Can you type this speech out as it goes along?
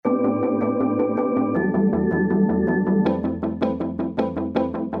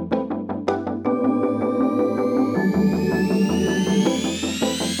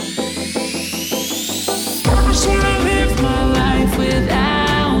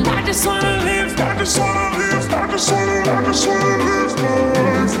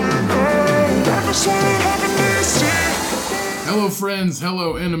Hello friends,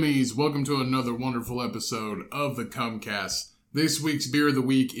 hello enemies, welcome to another wonderful episode of the Cumcast. This week's beer of the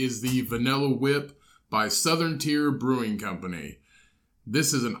week is the Vanilla Whip by Southern Tier Brewing Company.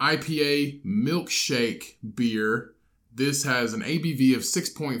 This is an IPA milkshake beer. This has an ABV of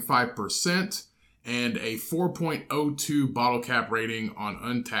 6.5% and a 4.02 bottle cap rating on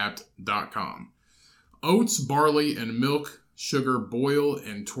Untappd.com. Oats, barley, and milk sugar boil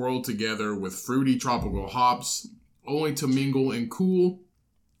and twirl together with fruity tropical hops, only to mingle and cool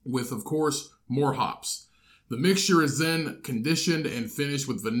with, of course, more hops. The mixture is then conditioned and finished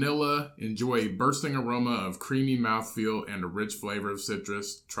with vanilla. Enjoy a bursting aroma of creamy mouthfeel and a rich flavor of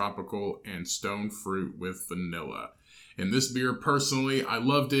citrus, tropical, and stone fruit with vanilla. And this beer, personally, I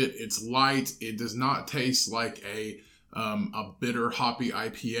loved it. It's light. It does not taste like a bitter hoppy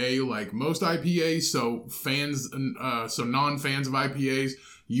IPA like most IPAs. So non-fans of IPAs,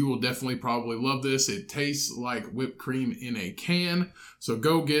 you will definitely probably love this. It tastes like whipped cream in a can. So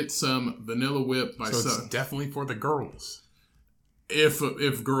go get some Vanilla Whip by it's definitely for the girls.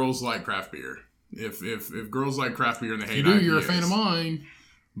 If girls like craft beer. If girls like craft beer and they hate IPAs. You're a fan of mine.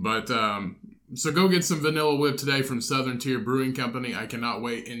 But so go get some Vanilla Whip today from Southern Tier Brewing Company. I cannot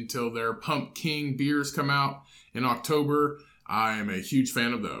wait until their Pump King beers come out in October. I am a huge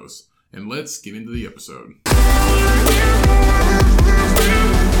fan of those. And let's get into the episode.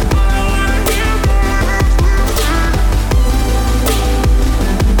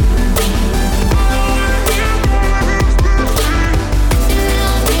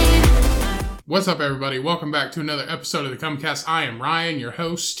 What's up, everybody? Welcome back to another episode of the Cumcast. I am Ryan, your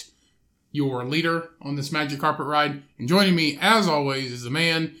host, your leader on this magic carpet ride. And joining me, as always, is a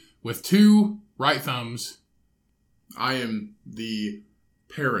man with two right thumbs. I am the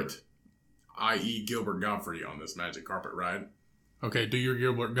parrot, i.e. Gilbert Gottfried, on this magic carpet ride. Okay, do your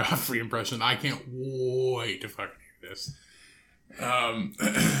Gilbert Gottfried impression. I can't wait to fucking hear this. I'm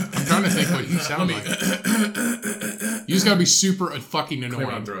trying to think what you sound like. You just gotta be super fucking annoying.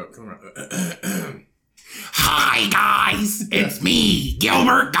 Clear my throat. Hi guys, it's me,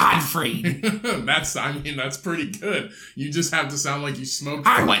 Gilbert Gottfried. That's pretty good. You just have to sound like you smoked.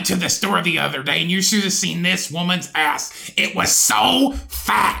 I went to the store the other day and you should have seen this woman's ass. It was so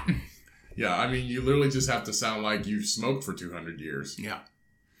fat. Yeah, I mean, you literally just have to sound like you smoked for 200 years. Yeah.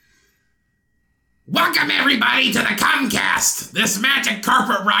 Welcome everybody to the Cumcast, this magic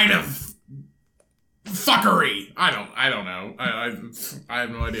carpet ride of fuckery. I don't know. I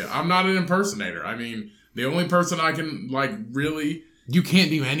have no idea. I'm not an impersonator. I mean, the only person I can really. You can't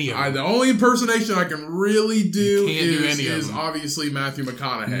do any of them. The only impersonation I can really do is obviously Matthew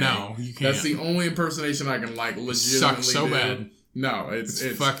McConaughey. No, you can't. That's the only impersonation I can legitimately sucks so do. Bad. No, it's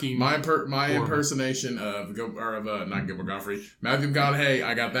fucking my impersonation of not Gilbert Gottfried, Matthew McConaughey.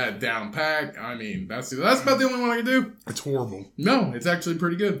 I got that down packed. I mean, that's about the only one I can do. It's horrible. No, it's actually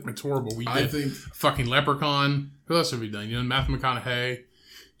pretty good. It's horrible. I think fucking Leprechaun. Who else have we done? You know, Matthew McConaughey.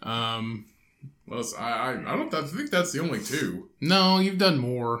 Well, I think that's the only two. No, you've done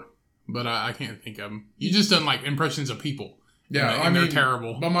more, but I can't think of them. You just done like impressions of people. Yeah, and they're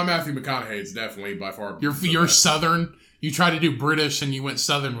terrible. But my Matthew McConaughey is definitely by far. You're Southern. You tried to do British and you went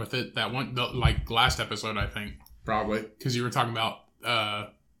Southern with it. That one, last episode, I think. Probably. Because you were talking about, I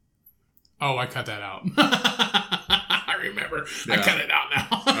cut that out. I remember. Yeah. I cut it out now.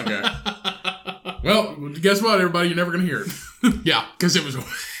 Okay. Well, guess what, everybody? You're never going to hear it. Yeah, because it was,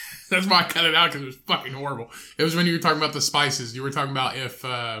 that's why I cut it out, because it was fucking horrible. It was when you were talking about the spices. You were talking about if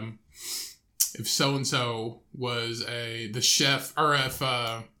so-and-so was the chef, or if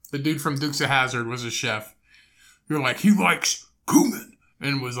the dude from Dukes of Hazzard was a chef. You're like, he likes cumin.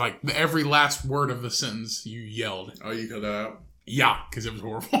 And it was like every last word of the sentence you yelled. Oh, you cut that out? Yeah, because it was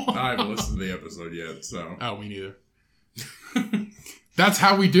horrible. I haven't listened to the episode yet, so. Oh, me neither. That's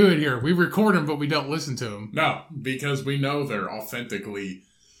how we do it here. We record them, but we don't listen to them. No, because we know they're authentically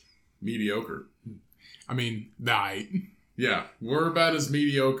mediocre. I mean, yeah, we're about as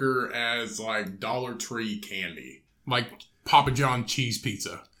mediocre as, like, Dollar Tree candy. Like Papa John cheese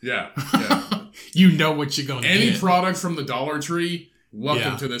pizza. Yeah. You know what you're going to get. Any product from the Dollar Tree,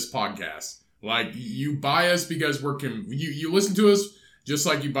 welcome to this podcast. Like, you buy us because you listen to us just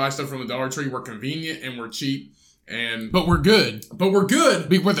like you buy stuff from the Dollar Tree. We're convenient and we're cheap. But we're good.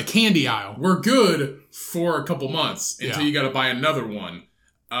 We're the candy aisle. We're good for a couple months until you got to buy another one.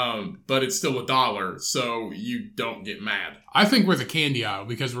 But it's still $1, so you don't get mad. I think we're the candy aisle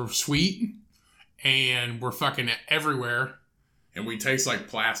because we're sweet and we're fucking everywhere. And we taste like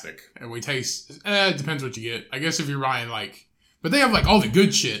plastic. And we taste, it depends what you get. I guess if you're buying but they have all the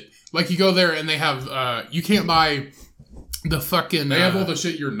good shit. Like you go there and they have, you can't buy The fucking... They have all the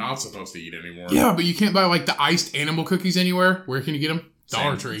shit you're not supposed to eat anymore. Yeah, but you can't buy, like, the iced animal cookies anywhere. Where can you get them?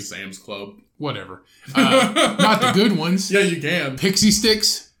 Dollar Tree. Sam's Club. Whatever. Not the good ones. Yeah, you can. Pixie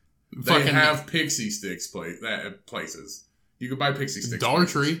Sticks. They have Pixie Sticks places. You can buy Pixie Sticks. Dollar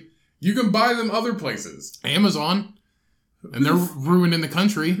Tree. You can buy them other places. Amazon. And they're ruining the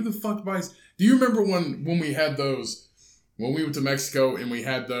country. Who the fuck buys... Do you remember when we had those... When we went to Mexico and we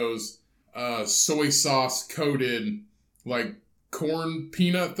had those soy sauce coated... like corn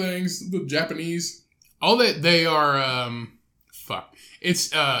peanut things, the Japanese. All that they are, fuck.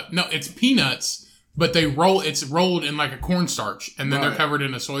 It's no, it's peanuts, but it's rolled in like a cornstarch, and then they're covered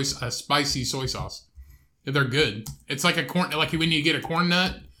in a spicy soy sauce. They're good. It's like like when you get a corn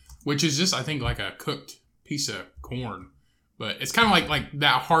nut, which is just I think like a cooked piece of corn, but it's kind of like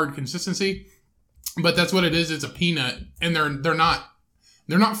that hard consistency. But that's what it is. It's a peanut, and they're not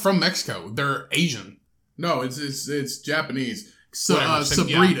from Mexico. They're Asian. No, it's Japanese.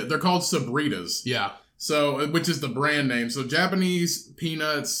 Sabrita. Yeah. They're called Sabritas. Yeah. So, which is the brand name. So, Japanese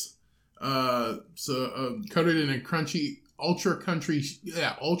peanuts, coated in a ultra crunchy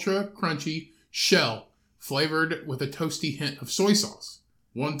shell, flavored with a toasty hint of soy sauce.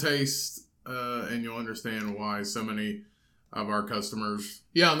 One taste, and you'll understand why so many of our customers.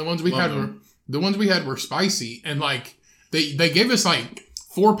 Yeah, and the ones we had were spicy, and like they gave us like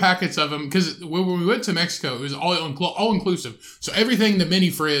 4 packets of them, because when we went to Mexico, it was all inclusive. So everything, the mini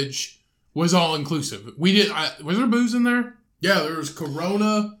fridge, was all inclusive. Was there booze in there? Yeah, there was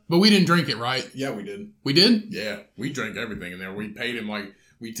Corona. But we didn't drink it, right? Yeah, we did. We did? Yeah, we drank everything in there. We paid him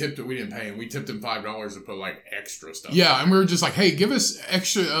we tipped it. We didn't pay him. We tipped him $5 to put like extra stuff. Yeah, and we were just like, hey, give us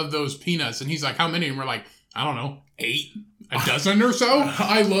extra of those peanuts. And he's like, how many? And we're like, I don't know, 8? A dozen or so?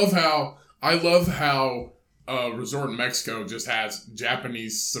 I love how resort in Mexico just has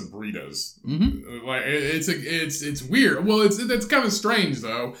Japanese Sabritas. Mm-hmm. Like it's weird. Well, it's kind of strange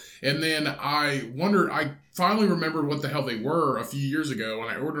though. And then I finally remembered what the hell they were a few years ago when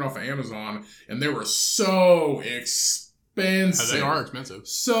I ordered off of Amazon, and they were so expensive. They are expensive.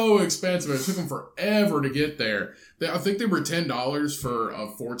 So expensive. It took them forever to get there. I think they were $10 for a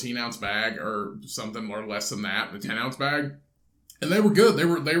 14-ounce bag or something, or less than that, a 10-ounce bag. And they were good.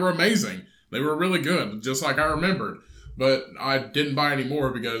 They were amazing. They were really good, just like I remembered. But I didn't buy any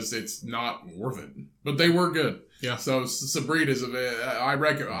more because it's not worth it. But they were good. Yeah. So Sabritas, I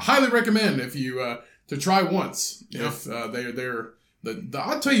highly recommend if you to try once. Yeah. If they're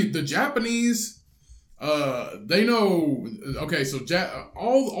I'll tell you, the Japanese, they know. Okay, so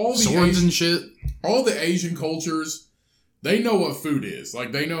all the swords and shit. All the Asian cultures, they know what food is.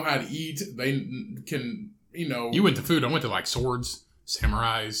 Like they know how to eat. They can. You went to food. I went to like swords,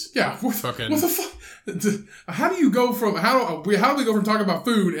 samurais. Yeah. What the fuck? How do you go from how do we go from talking about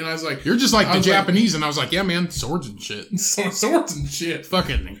food? And I was like, you're just like the Japanese, and I was like, yeah, man, swords and shit. Swords and shit.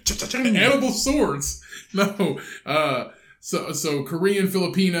 Fucking edible swords. No. So Korean,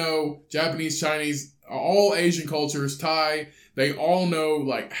 Filipino, Japanese, Chinese, all Asian cultures, Thai, they all know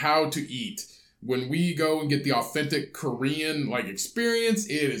like how to eat. When we go and get the authentic Korean like experience,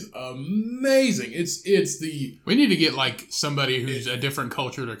 it is amazing. We need to get like somebody who's a different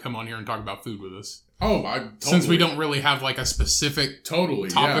culture to come on here and talk about food with us. Oh, totally. Since we don't really have like a specific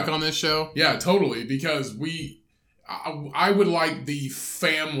topic on this show. Yeah, totally. Because I would like the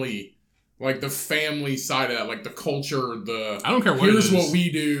family, like the family side of that, like the culture, I don't care what it is. Here's what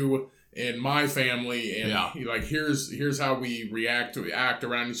we do in my family, and yeah. here's how we act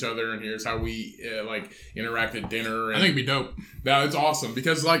around each other, and here's how we interact at dinner. And I think it'd be dope. That it's awesome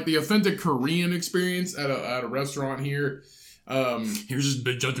because like the authentic Korean experience at a restaurant here. You're just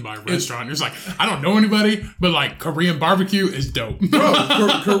judging by a restaurant. You're just like, I don't know anybody, but like Korean barbecue is dope.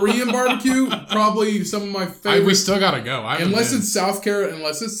 Bro, Korean barbecue, probably some of my favorite. We still gotta go. Unless it's South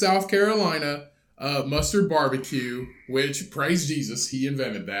Carolina, mustard barbecue, which praise Jesus, he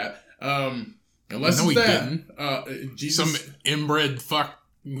invented that. Unless it's that, Jesus, some inbred fuck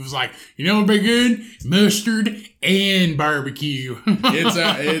was like, what'd be good? Mustard and barbecue.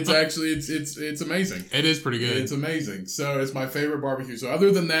 It's actually amazing. It is pretty good. It's amazing. So it's my favorite barbecue. So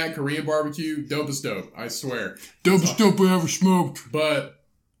other than that, Korean barbecue, dopest dope. I swear, dopest dope I ever smoked. But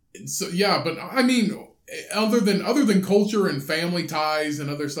I mean, other than culture and family ties and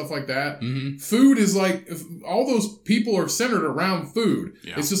other stuff like that, mm-hmm. Food is like all those people are centered around food.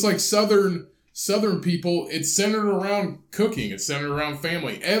 Yeah. It's just like Southern people, it's centered around cooking. It's centered around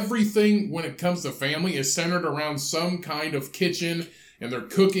family. Everything when it comes to family is centered around some kind of kitchen, and they're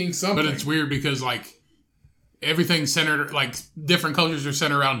cooking something. But it's weird because like everything's centered, like different cultures are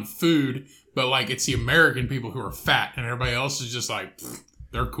centered around food, but like it's the American people who are fat, and everybody else is just like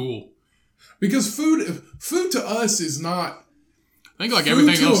they're cool. Because food to us is not. I think like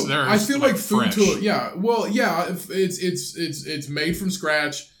everything else there. I feel like food fresh. It's made from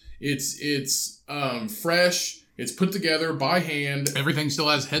scratch. It's fresh. It's put together by hand. Everything still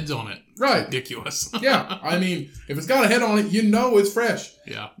has heads on it. Right. Ridiculous. Yeah. I mean, if it's got a head on it, you know it's fresh.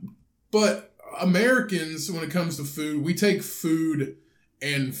 Yeah. But Americans, when it comes to food, we take food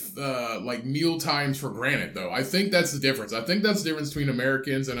and like meal times for granted, though. I think that's the difference. I think that's the difference between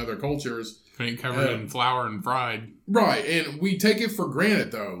Americans and other cultures. Being covered in flour and fried. Right. And we take it for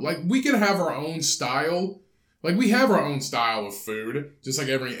granted, though. Like, we can have our own style. Like, we have our own style of food, just like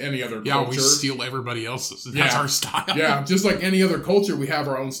any other culture. Yeah, we steal everybody else's. That's our style. Yeah, just like any other culture, we have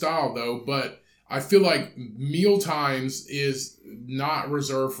our own style, though. But I feel like meal times is not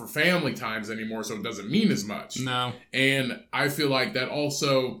reserved for family times anymore, so it doesn't mean as much. No. And I feel like that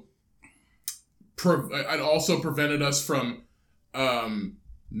also prevented us from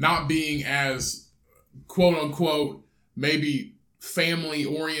not being as, quote-unquote, maybe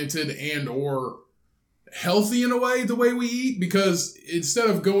family-oriented and or healthy in a way, the way we eat, because instead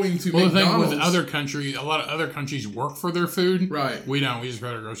of going to McDonald's... the thing with other countries, a lot of other countries work for their food. Right. We don't. We just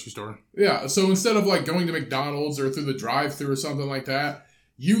go to the grocery store. Yeah, so instead of like going to McDonald's or through the drive-thru or something like that,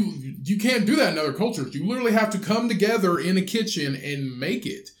 you can't do that in other cultures. You literally have to come together in a kitchen and make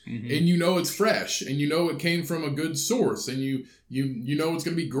it. Mm-hmm. And you know it's fresh, and you know it came from a good source, and you know it's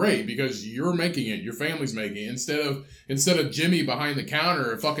going to be great because you're making it, your family's making it, instead of Jimmy behind the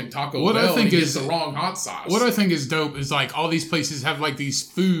counter at fucking Taco Bell and he gets the wrong hot sauce. What I think is dope is like all these places have like these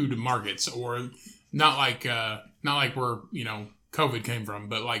food markets, or not like where, you know, COVID came from,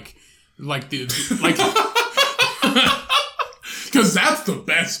 but like the because that's the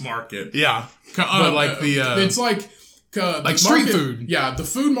best market. Yeah. It's like street food. Yeah, the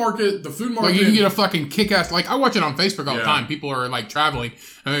food market. Like you can get a fucking kick-ass, like I watch it on Facebook all the time. People are like traveling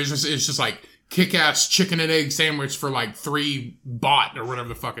and it's just like kick-ass chicken and egg sandwich for like $3 or whatever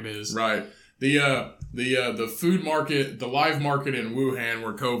the fuck it is. Right. The food market, the live market in Wuhan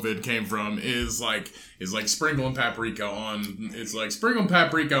where COVID came from is like sprinkling paprika on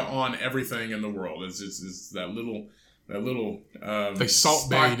everything in the world. It's that little they salt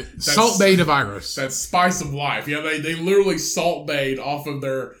bait a virus. That spice of life. Yeah, they literally salt bait off of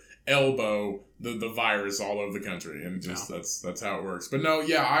their elbow the virus all over the country, and just that's how it works. But no,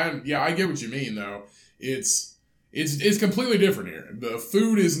 I get what you mean though. It's completely different here. The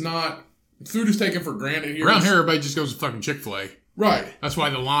food is taken for granted here. Around here, everybody just goes to fucking Chick-fil-A. Right. That's why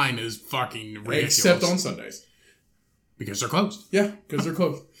the line is fucking ridiculous. Except on Sundays. Because they're closed. Yeah, because they're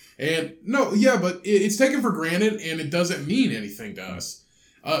closed. And but it's taken for granted, and it doesn't mean anything to us.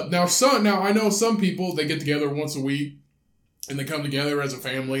 Now I know some people, they get together once a week, and they come together as a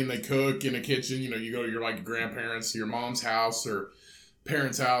family, and they cook in a kitchen. You know, you go to your like grandparents, your mom's house, or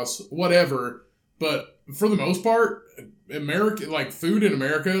parents' house, whatever. But for the most part, food in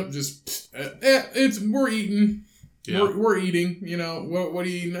America, just we're eating. Yeah. We're eating. You know, what are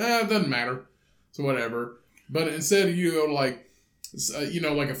you eating? It doesn't matter. So whatever. But instead, you go to like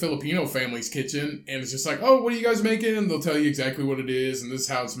a Filipino family's kitchen, and it's just like, oh, what are you guys making? And they'll tell you exactly what it is, and this is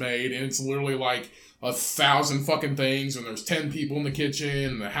how it's made, and it's literally like 1,000 fucking things, and there's 10 people in the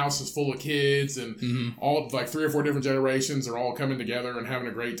kitchen, and the house is full of kids, and all like 3 or 4 different generations are all coming together and having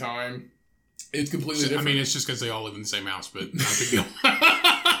a great time. It's completely different. I mean, it's just because they all live in the same house, but not a big deal.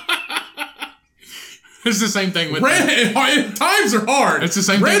 It's the same thing with times are hard. It's the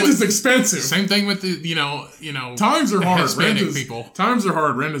same. Rent is expensive. Same thing with the times are hard. Hispanic people. Times are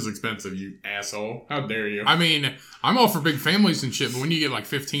hard. Rent is expensive. You asshole! How dare you? I mean, I'm all for big families and shit, but when you get like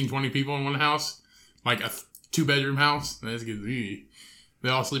 15, 20 people in one house, like a 2-bedroom house, that's good. They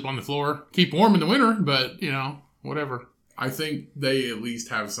all sleep on the floor. Keep warm in the winter, but whatever. I think they at least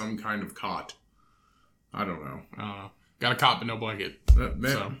have some kind of cot. I don't know. Got a cot but no blanket.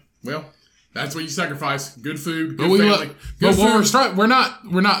 Well. That's what you sacrifice. Good food, good family. We're not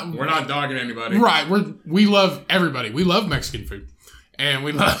dogging anybody. Right. We love everybody. We love Mexican food. And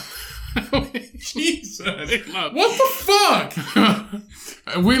we love Jesus. What the fuck?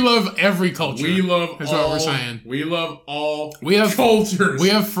 We love every culture. We love That's what we're saying. We love all cultures. We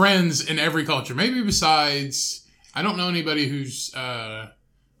have friends in every culture. Maybe besides, I don't know anybody who's I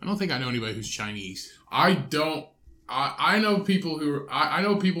don't think I know anybody who's Chinese. I know people I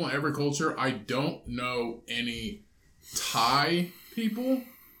know people in every culture. I don't know any Thai people.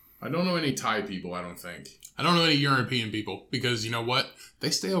 I don't know any Thai people, I don't think. I don't know any European people because you know what?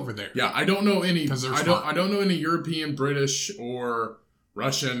 They stay over there. Yeah, I don't know any I don't know any European, British, or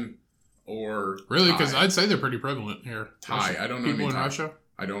Russian or really, because I'd say they're pretty prevalent here. Thai. I don't know people any in Thai. Russia.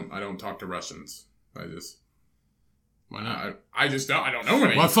 I don't talk to Russians. Why not? I just don't. I don't know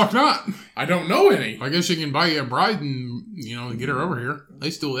any. Why the fuck not? I don't know any. I guess you can buy you a bride and get her over here. They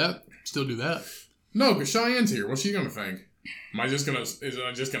still do that. No, because Cheyenne's here. What's she gonna think? Is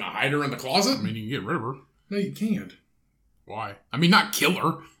I just gonna hide her in the closet? I mean, you can get rid of her. No, you can't. Why? I mean, not kill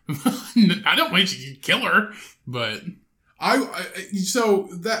her. I don't want you to kill her, but talking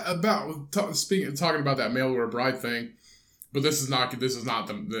about that mail order bride thing. But this is not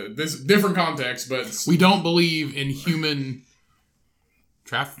this different context. But we don't believe in human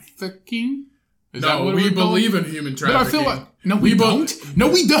trafficking. Is that what we believe in human trafficking. But I feel like we don't. No,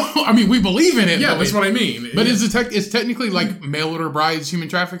 we don't. I mean, we believe in it. Yeah, that's what I mean. But is technically like mail order brides human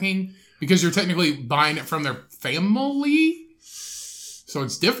trafficking because you're technically buying it from their family, so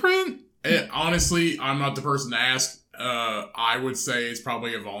it's different. Honestly, I'm not the person to ask. I would say it's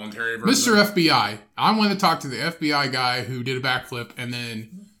probably a voluntary version. Mr. FBI, I want to talk to the FBI guy who did a backflip and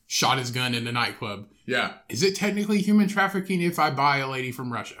then shot his gun in the nightclub. Yeah. Is it technically human trafficking if I buy a lady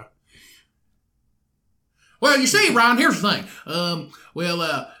from Russia? Well, you see, Ron, here's the thing.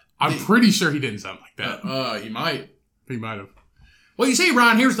 I'm pretty sure he didn't sound like that. He might. He might have. Well, you see,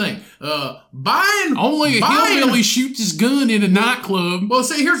 Ron, here's the thing. Only a hillbilly shoots his gun in a nightclub. Well,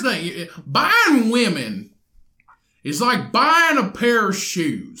 see, here's the thing. Buying women is like buying a pair of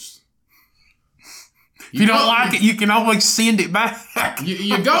shoes. If you don't like it, you can always send it back.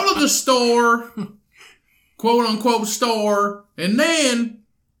 You go to the store, quote unquote store, and then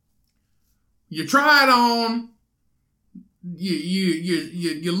you try it on.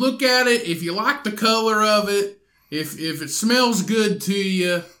 You look at it. If you like the color of it, if it smells good to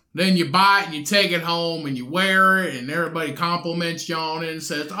you, then you buy it and you take it home and you wear it, and everybody compliments you on it and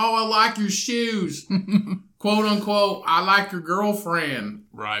says, "Oh, I like your shoes." Quote unquote, I like your girlfriend.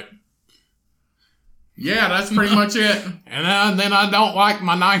 Right. Yeah, that's pretty much it. And then I don't like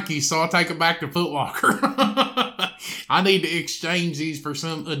my Nikes, so I'll take it back to Foot Locker. I need to exchange these for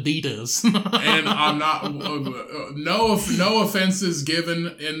some Adidas. And I'm not, no offenses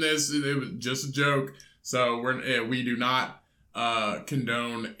given in this. It was just a joke. So we do not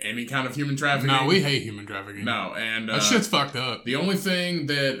condone any kind of human trafficking. No, we hate human trafficking. No, and that shit's fucked up. The only thing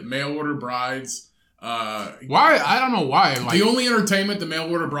that mail order brides. Why? I don't know why. The only entertainment the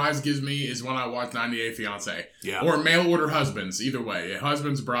mail order brides gives me is when I watch 90 Day Fiancé. Yeah. Or mail order husbands. Either way.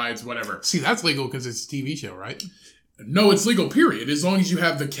 Husbands, brides, whatever. See, that's legal because it's a TV show, right? No, it's legal, period. As long as you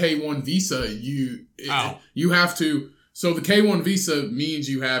have the K1 visa, you have to. So the K1 visa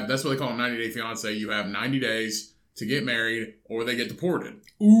means that's what they call it 90 Day Fiancé. You have 90 days to get married or they get deported.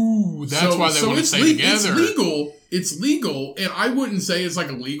 Ooh, that's why they want to stay together. It's legal, and I wouldn't say it's like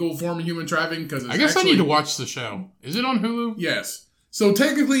a legal form of human trafficking because I guess I need to watch the show. Is it on Hulu? Yes. So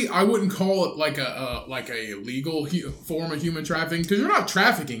technically, I wouldn't call it like a legal form of human trafficking because you're not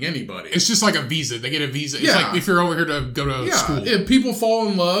trafficking anybody. It's just like a visa. They get a visa. It's like if you're over here to go to school. If people fall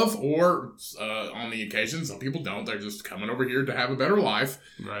in love, or on the occasion, some people don't. They're just coming over here to have a better life.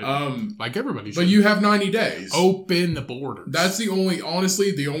 Right. Like everybody should. But you have 90 days. Open the borders. That's the only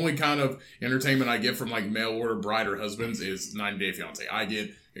kind of entertainment I get from like mail order bride or husbands is 90 Day Fiancé. I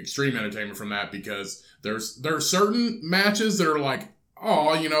get extreme entertainment from that because there are certain matches that are like,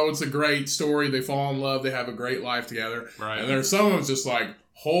 oh, it's a great story. They fall in love. They have a great life together. Right. And there's some of them just like,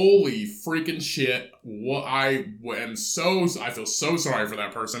 holy freaking shit. I feel so sorry for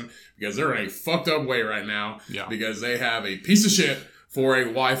that person because they're in a fucked up way right now. Yeah. Because they have a piece of shit for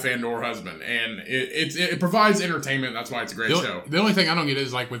a wife and or husband. And it provides entertainment. That's why it's a great show. The only thing I don't get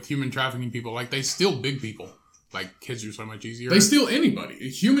is like with human trafficking people, like they steal big people. Like kids are so much easier. They steal anybody. A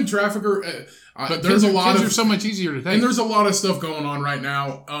human trafficker. But kids are so much easier to take. And there's a lot of stuff going on right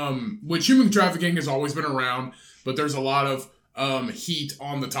now. Which human trafficking has always been around, but there's a lot of heat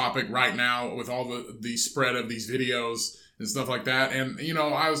on the topic right now with all the spread of these videos and stuff like that. And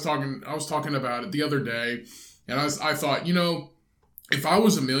I was talking about it the other day, and I thought, if I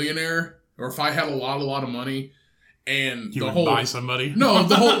was a millionaire or if I had a lot of money, and you would buy somebody.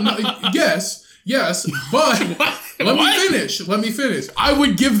 Yes, but let me finish. I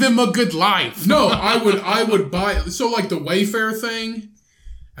would give them a good life. No, I would buy. So like the Wayfair thing,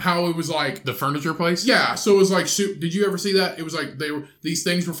 how it was like the furniture place. Yeah, so it was like. Did you ever see that? It was like these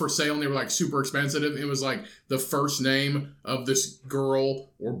things were for sale and they were like super expensive. It was like the first name of this girl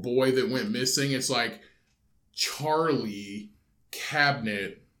or boy that went missing. It's like Charlie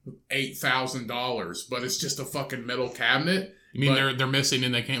Cabinet, $8,000, but it's just a fucking metal cabinet. You mean they're missing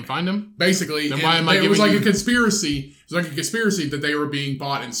and they can't find them? Basically, then why am I it was like a conspiracy. It was like a conspiracy that they were being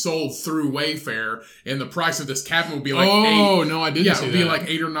bought and sold through Wayfair, and the price of this cabinet would be like no, I didn't. Yeah, it would be like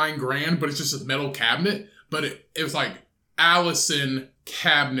 $8 or $9 grand, but it's just a metal cabinet. But it was like Allison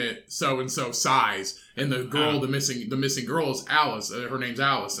cabinet so and so size, And the girl, the missing girl is Alice. Her name's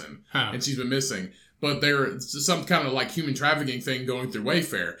Allison. And she's been missing. But there's some kind of like human trafficking thing going through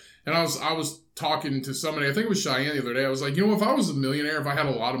Wayfair. And I was talking to somebody, I think it was Cheyenne the other day. I was like, if I was a millionaire, if I had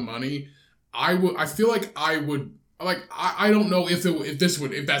a lot of money, I feel like I would, like, I don't know if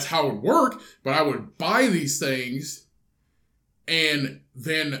that's how it would work, but I would buy these things and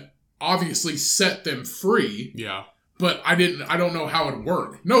then obviously set them free. Yeah. But I don't know how it'd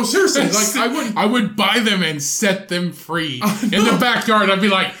work. No, seriously, like I would buy them and set them free in the backyard. I'd be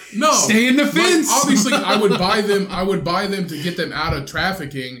like, no, stay in the fence. Like, obviously, I would buy them to get them out of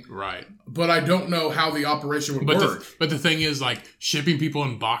trafficking. Right. But I don't know how the operation would work. But the thing is, like, shipping people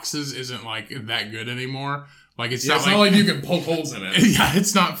in boxes isn't like that good anymore. Like it's not like you can poke holes in it. Yeah,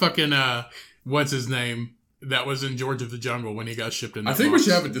 it's not fucking what's his name that was in George of the Jungle when he got shipped in. I think we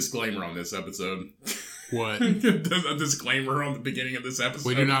should have a disclaimer on this episode. What? A disclaimer on the beginning of this episode.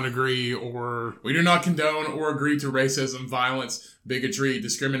 We do not agree we do not condone or agree to racism, violence, bigotry,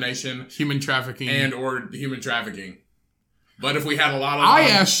 discrimination, human trafficking, and or human trafficking. But if we had a lot of money, I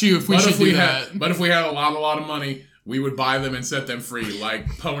asked you if we should do that. But if we had a lot of money, we would buy them and set them free,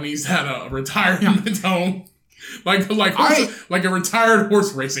 like ponies at a retirement home. Like a retired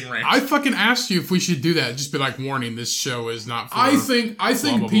horse racing ranch. I fucking asked you if we should do that. Just be like, warning, this show is not for I think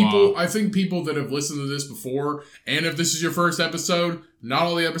people that have listened to this before, and if this is your first episode, not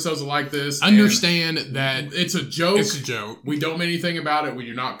all the episodes are like this. Understand that it's a joke. It's a joke. We don't mean anything about it. We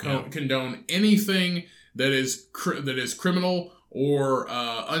do not condone anything that is criminal or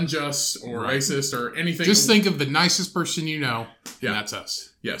unjust or racist or anything. Just think of the nicest person you know. Yeah, and that's us.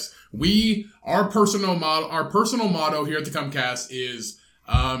 Yes, our personal motto here at the Comcast is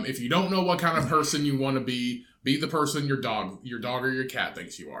if you don't know what kind of person you want to be the person your dog or your cat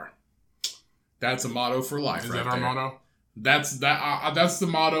thinks you are. That's a motto for life. Is that our motto? That's the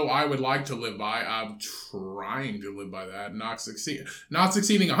motto I would like to live by. I'm trying to live by that, not succeeding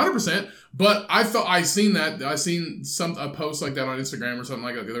 100%. But I seen a post like that on Instagram or something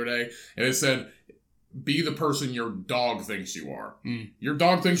like that the other day, and it said, be the person your dog thinks you are. Your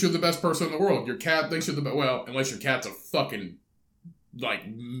dog thinks you're the best person in the world. Your cat thinks you're the best. Well, unless your cat's a fucking like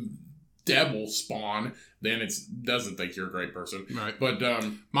devil spawn, then it doesn't think you're a great person. Right. But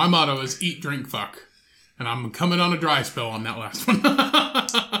my motto is eat, drink, fuck. And I'm coming on a dry spell on that last one.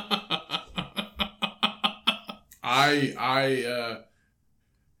 I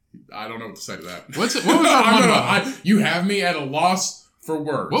don't know what to say to that. What was our one motto? You have me at a loss for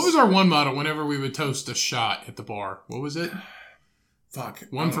words. What was our one motto whenever we would toast a shot at the bar? What was it? Fuck.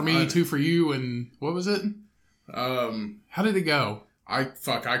 One for me, two for you, and what was it? How did it go? I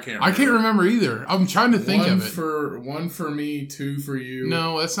can't remember. I can't remember either. I'm trying to think of it. One for me, two for you.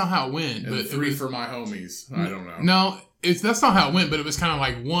 No, that's not how it went. And but three for my homies. I don't know. No, that's not how it went, but it was kind of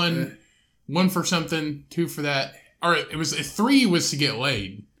like one for something, two for that. Or it was three was to get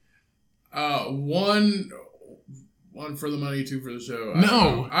laid. One for the money, two for the show.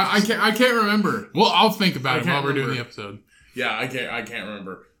 I can't remember. Well, I'll think about it while we're doing the episode. Yeah, I can't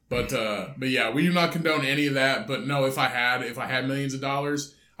remember. But yeah, we do not condone any of that. But no, if I had millions of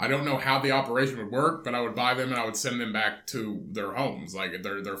dollars, I don't know how the operation would work, but I would buy them and I would send them back to their homes, like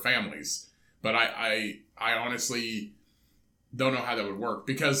their families. But I honestly don't know how that would work,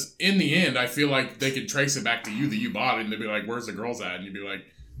 because in the end, I feel like they could trace it back to you that you bought it, and they'd be like, "Where's the girls at?" And you'd be like,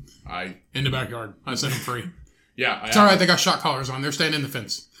 in the backyard. I set them free. Yeah, it's all right. They got shot collars on. They're staying in the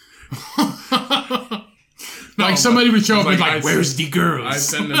fence. Like somebody would show up and like, "Where's the girls?" I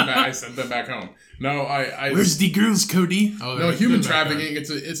send them back home. No, Where's the girls, Cody? Oh, no, human trafficking. It's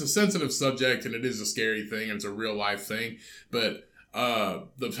a sensitive subject, and it is a scary thing, and it's a real life thing. But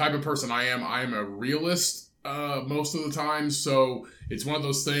the type of person I am a realist most of the time. So it's one of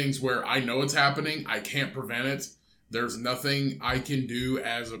those things where I know it's happening. I can't prevent it. There's nothing I can do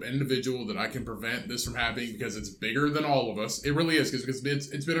as an individual that I can prevent this from happening, because it's bigger than all of us. It really is, because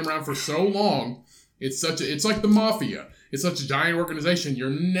it's been around for so long. It's like the mafia. It's such a giant organization.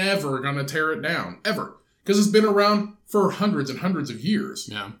 You're never gonna tear it down, ever, because it's been around for hundreds and hundreds of years.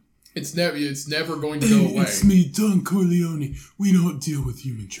 Yeah, it's never going to go away. It's me, Don Corleone. We don't deal with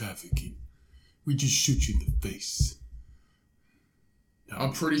human trafficking. We just shoot you in the face. No.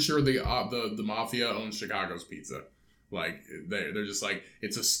 I'm pretty sure the mafia owns Chicago's pizza. Like they're just like,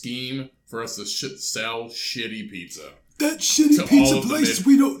 it's a scheme for us to sell shitty pizza. That shitty pizza place,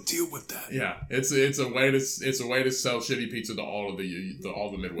 we don't deal with that. Yeah, it's a way to sell shitty pizza to all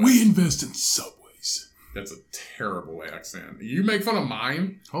the Midwest. We invest in Subways. That's a terrible accent. You make fun of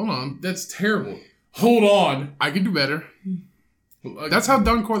mine? Hold on, that's terrible. Hold on, I can do better. That's how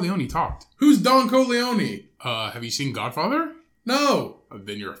Don Corleone talked. Who's Don Corleone? Have you seen Godfather? No.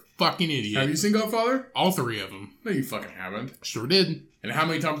 Then you're a fucking idiot. Have you seen Godfather? All 3 of them. No, you fucking haven't. Sure did. And how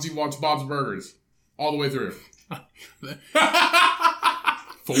many times have you watched Bob's Burgers? All the way through. 4?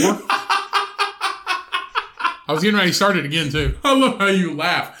 I was getting ready to start it again, too. I love how you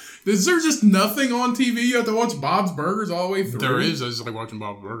laugh. Is there just nothing on TV? You have to watch Bob's Burgers all the way through? There is. I just like watching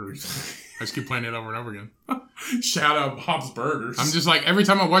Bob's Burgers. I just keep playing it over and over again. Shout out Bob's Burgers. I'm just like, every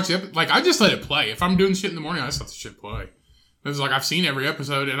time I watch it, like, I just let it play. If I'm doing shit in the morning, I just let the shit play. It's like, I've seen every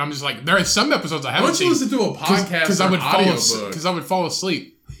episode, and I'm just like, there are some episodes I haven't seen. Why don't you listen to a podcast Because or an audiobook? Because I would fall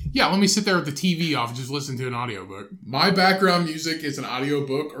asleep. Yeah, let me sit there with the TV off and just listen to an audiobook. My background music is an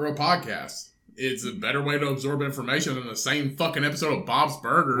audiobook or a podcast. It's a better way to absorb information than the same fucking episode of Bob's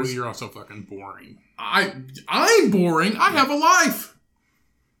Burgers. Well, you're also fucking boring. I'm boring. I have a life.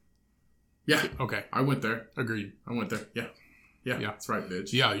 Yeah. Okay. I went there. Agreed. I went there. Yeah. Yeah. That's right,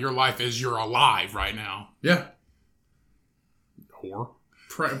 bitch. Yeah, your life is you're alive right now. Yeah. Whore.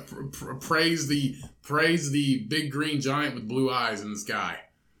 Praise the big green giant with blue eyes in the sky.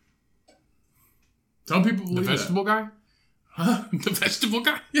 Some people believe the vegetable guy? Huh? The vegetable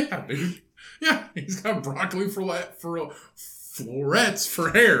guy? Yeah, dude. Yeah, he's got broccoli for florets for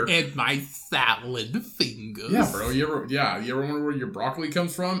hair. And my salad fingers. Yeah, bro. You ever wonder where your broccoli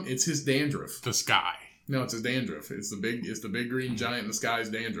comes from? It's his dandruff. The sky. No, it's his dandruff. It's the big green giant in the sky's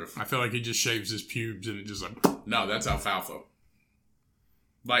dandruff. I feel like he just shaves his pubes and it just like. No, that's alfalfa.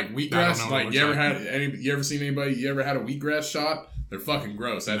 Like wheatgrass. Like you ever seen anybody? You ever had a wheatgrass shot? They're fucking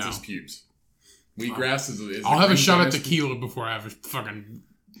gross. That's his pubes. Wheatgrass is I'll have a shot at tequila before I have a fucking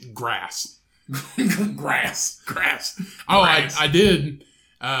grass. Grass. Oh, I did.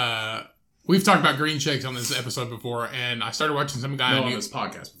 We've talked about green shakes on this episode before, and I started watching some guy on this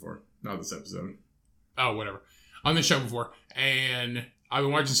podcast before, not this episode. Oh, whatever. On this show before, and I've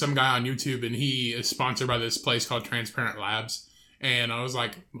been watching some guy on YouTube, and he is sponsored by this place called Transparent Labs. And I was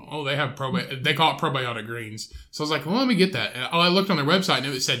like, oh, they have they call it probiotic greens. So I was like, well, let me get that. And I looked on their website and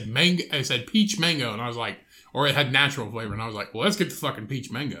it said mango. It said peach mango, and I was like, or it had natural flavor, and I was like, well, let's get the fucking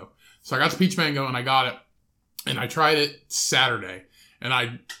peach mango. So I got the peach mango and I got it, and I tried it Saturday, and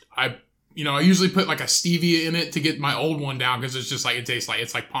I usually put like a stevia in it to get my old one down because it's just like it tastes like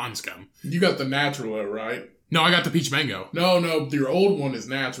it's like pond scum. You got the natural, right? No, I got the peach mango. No, your old one is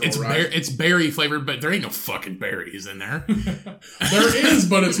natural, right? It's berry flavored, but there ain't no fucking berries in there. There is,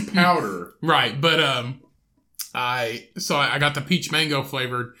 but it's powder. Right, but I got the peach mango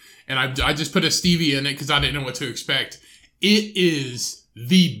flavored, and I just put a stevia in it because I didn't know what to expect. It is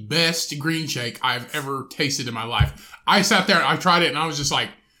the best green shake I've ever tasted in my life. I sat there, I tried it, and I was just like,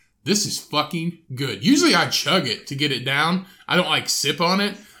 this is fucking good. Usually I chug it to get it down. I don't like sip on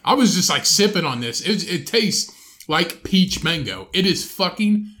it. I was just like sipping on this. It tastes like peach mango. It is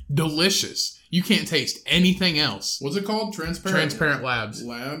fucking delicious. You can't taste anything else. What's it called? Transparent Labs.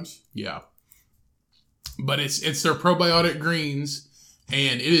 Labs? Yeah. But it's their probiotic greens,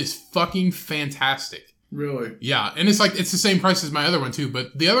 and it is fucking fantastic. Really? Yeah, and it's the same price as my other one too,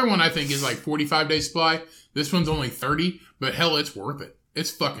 but the other one I think is like 45-day supply. This one's only 30, but hell, it's worth it.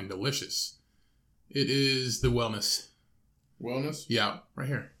 It's fucking delicious. It is the Wellness. Wellness? Yeah, right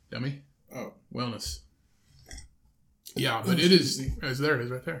here, dummy. Oh. Wellness. Yeah, but it is. There it is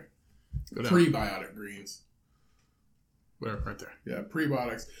right there. Go down. Prebiotic greens. Whatever, right there. Yeah,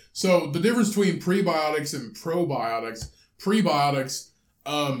 prebiotics. So the difference between prebiotics and probiotics, prebiotics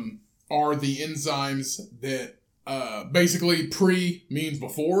are the enzymes that basically pre means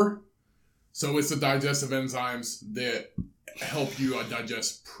before. So it's the digestive enzymes that help you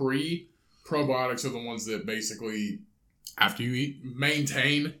digest pre. Probiotics are the ones that basically after you eat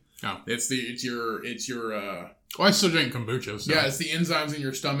maintain. Oh, it's your well, I still drink kombucha. So. Yeah, it's the enzymes in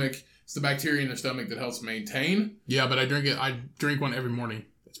your stomach. It's the bacteria in your stomach that helps maintain. Yeah, but I drink one every morning.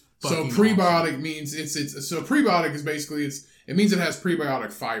 So prebiotic means so prebiotic is basically it means it has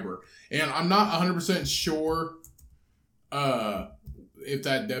prebiotic fiber, and I'm not 100% sure if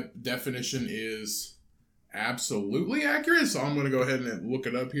that definition is absolutely accurate. So I'm going to go ahead and look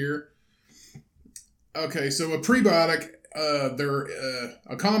it up here. Okay, so a prebiotic, they're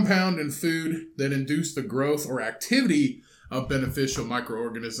a compound in food that induce the growth or activity of beneficial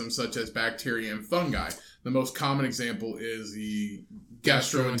microorganisms such as bacteria and fungi. The most common example is the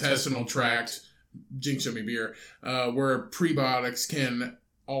gastrointestinal tract, jinx me beer, where prebiotics can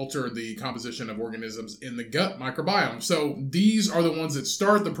alter the composition of organisms in the gut microbiome. So these are the ones that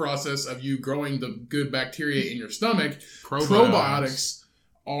start the process of you growing the good bacteria in your stomach. Probiotics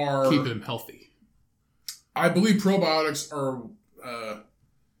are keeping them healthy. I believe probiotics are.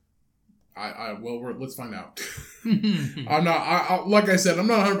 Let's find out. I'm not. Like I said, I'm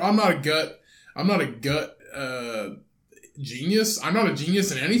not a gut genius. I'm not a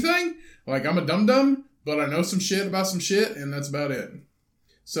genius in anything. Like, I'm a dum-dum, but I know some shit about some shit, and that's about it.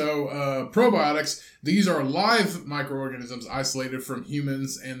 So, probiotics, these are live microorganisms isolated from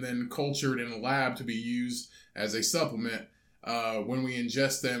humans and then cultured in a lab to be used as a supplement. When we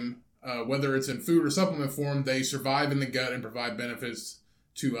ingest them, whether it's in food or supplement form, they survive in the gut and provide benefits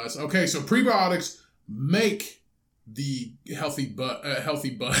to us. Okay, so prebiotics make the healthy butt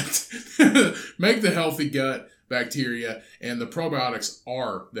make the healthy gut bacteria, and the probiotics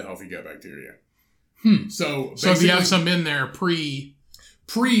are the healthy gut bacteria. So if you have some in there pre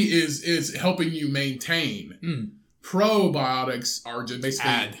is helping you maintain. Probiotics are just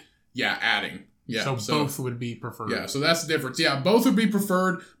basically adding. Yeah, so both would be preferred. Yeah, so that's the difference. Yeah, both would be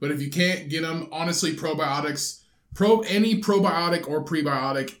preferred, but if you can't get them, honestly, probiotics, any probiotic or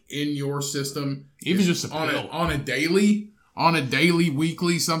prebiotic in your system, even just a pill on a daily,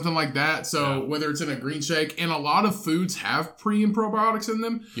 weekly, something like that. So whether it's in a green shake, and a lot of foods have pre and probiotics in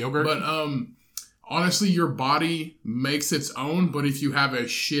them. Yogurt, but honestly, your body makes its own. But if you have a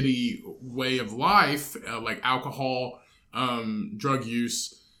shitty way of life, like alcohol, drug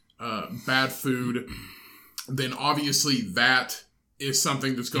use, bad food, then obviously that is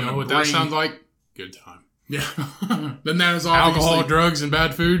something that's going to what that sounds like? Good time. Yeah. Then that is obviously alcohol, drugs, and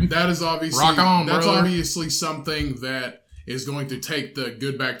bad food. That is obviously rock on, that's brother. Obviously something that is going to take the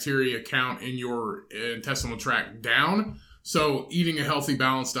good bacteria count in your intestinal tract down. So eating a healthy,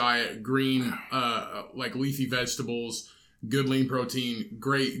 balanced diet, green, like leafy vegetables, good lean protein,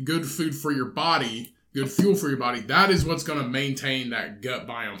 good food for your body, good fuel for your body. That is what's going to maintain that gut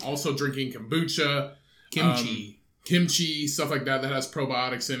biome. Also drinking kombucha, kimchi, stuff like that has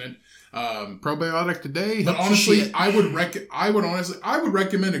probiotics in it. Probiotic today. But honestly, I would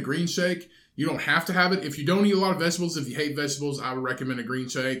recommend a green shake. You don't have to have it. If you don't eat a lot of vegetables, if you hate vegetables, I would recommend a green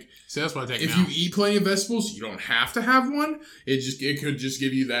shake. See, that's what I take If you eat plenty of vegetables, you don't have to have one. It could just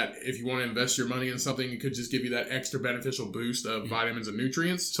give you that, if you want to invest your money in something, it could just give you that extra beneficial boost of vitamins and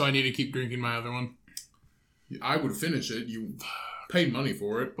nutrients. So I need to keep drinking my other one? I would finish it. You paid money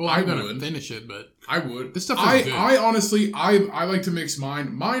for it. Well, I'm going to finish it, but I would. This stuff is good. I honestly, I like to mix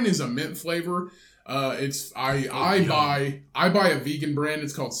mine. Mine is a mint flavor. I buy a vegan brand.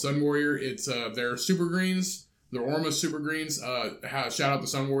 It's called Sun Warrior. It's their super greens. Their Orma super greens. Shout out to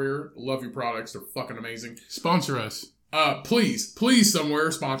Sun Warrior. Love your products. They're fucking amazing. Sponsor us. Please, Sun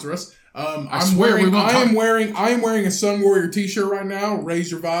Warrior, sponsor us. I am wearing a Sun Warrior t-shirt right now. Raise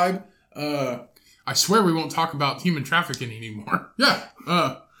your vibe. I swear we won't talk about human trafficking anymore. Yeah.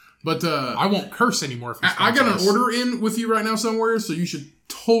 But I won't curse anymore. I got an order in with you right now, Sun Warrior, so you should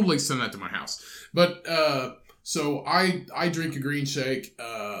totally send that to my house. But so I drink a green shake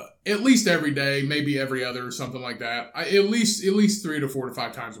at least every day, maybe every other, something like that. At least 3 to 4 to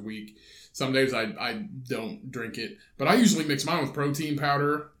 5 times a week. Some days I don't drink it, but I usually mix mine with protein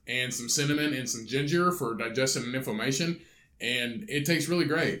powder and some cinnamon and some ginger for digestion and inflammation, and it tastes really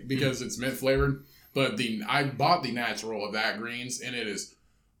great because it's mint flavored. But I bought the natural of that greens, and it is,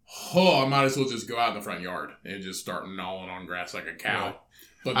 I might as well just go out in the front yard and just start gnawing on grass like a cow. Really?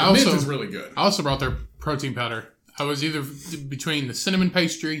 But the mint is really good. I also brought their protein powder. I was either between the cinnamon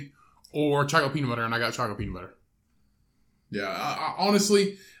pastry or chocolate peanut butter, and I got chocolate peanut butter. Yeah, I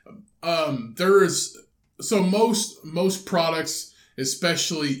honestly, there is, so most products,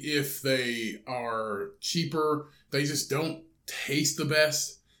 especially if they are cheaper, they just don't taste the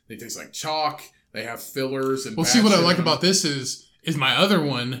best. They taste like chalk. They have fillers and. Well, see what I like about this is my other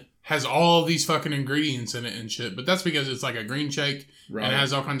one has all these fucking ingredients in it and shit, but that's because it's like a green shake and it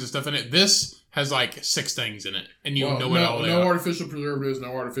has all kinds of stuff in it. This has like 6 things in it, and you know what all they are. No artificial preservatives,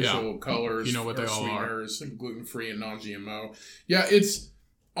 no artificial colors. You know what they all sweeteners, gluten-free and non-GMO. Yeah, it's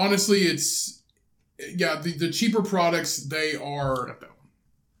honestly, the cheaper products, they are. Got that one.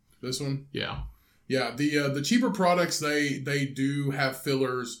 This one? Yeah. Yeah, the cheaper products, they do have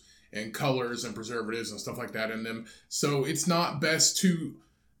fillers and colors and preservatives and stuff like that in them. So it's not best to,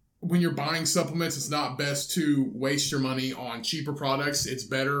 when you're buying supplements, it's not best to waste your money on cheaper products. It's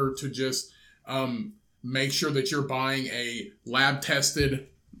better to just make sure that you're buying a lab-tested,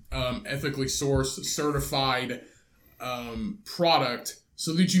 ethically sourced, certified product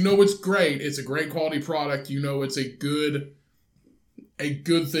so that you know it's great. It's a great quality product. You know it's a good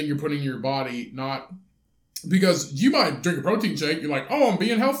thing you're putting in your body, not because you might drink a protein shake, you're like, oh, I'm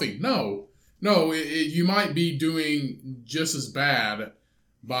being healthy. No, you might be doing just as bad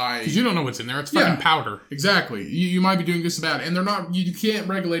by... Because you don't know what's in there. It's fucking powder. Exactly. You might be doing just as bad. And they're not... You can't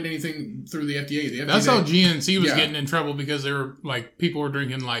regulate anything through the FDA. That's how GNC was getting in trouble because they were like... People were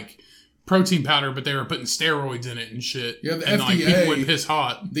drinking like protein powder, but they were putting steroids in it and shit. Yeah, the and FDA, like people would piss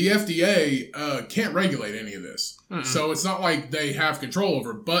hot. The FDA can't regulate any of this, so it's not like they have control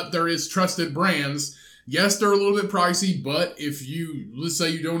over it. But there is trusted brands. Yes, they're a little bit pricey, but if let's say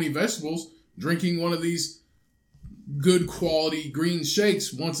you don't eat vegetables, drinking one of these good quality green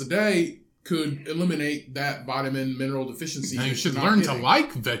shakes once a day could eliminate that vitamin mineral deficiency. Now you should learn to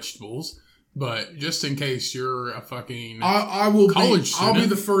like vegetables. But just in case you're a fucking college student. I'll be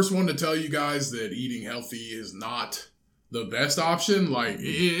the first one to tell you guys that eating healthy is not the best option. Like,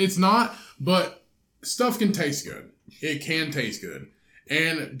 it's not, but stuff can taste good. It can taste good.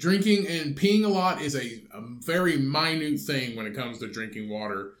 And drinking and peeing a lot is a very minute thing when it comes to drinking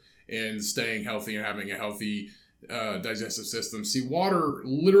water and staying healthy and having a healthy digestive system. See, water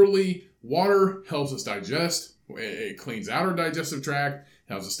helps us digest. It cleans out our digestive tract.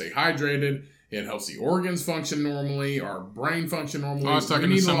 Helps us stay hydrated. It helps the organs function normally. Our brain function normally. I was talking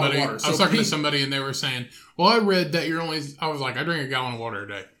to somebody and they were saying, well, I read that I was like, I drink a gallon of water a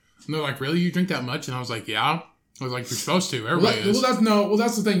day. And they're like, really? You drink that much? And I was like, yeah. I was like, you're supposed to. Everybody is.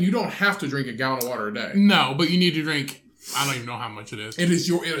 That's the thing. You don't have to drink a gallon of water a day. No, but you need to drink, I don't even know how much it is. It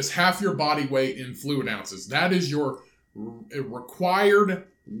is half your body weight in fluid ounces. That is your required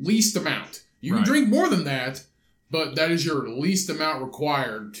least amount. You can drink more than that, but that is your least amount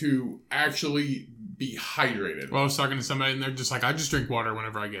required to actually be hydrated. Well, I was talking to somebody, and they're just like, I just drink water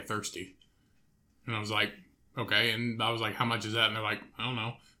whenever I get thirsty. And I was like, okay. And I was like, how much is that? And they're like, I don't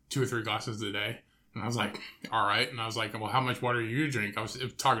know, 2 or 3 glasses a day. And I was like, all right. And I was like, well, how much water do you drink? I was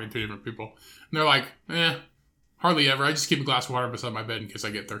talking to 2 different people. And they're like, hardly ever. I just keep a glass of water beside my bed in case I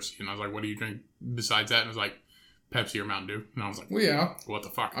get thirsty. And I was like, what do you drink besides that? And it was like, Pepsi or Mountain Dew. And I was like, well, yeah. What the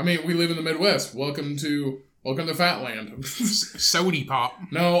fuck? I mean, we live in the Midwest. Welcome to Fatland. Sody pop.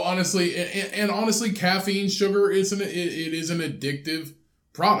 No, honestly, and honestly, caffeine, sugar, it is an addictive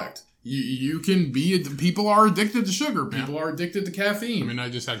product. People are addicted to sugar. People are addicted to caffeine. I mean, I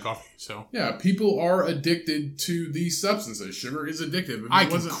just had coffee, so. Yeah, people are addicted to these substances. Sugar is addictive. I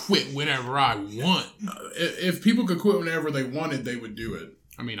can quit whenever I want. If people could quit whenever they wanted, they would do it.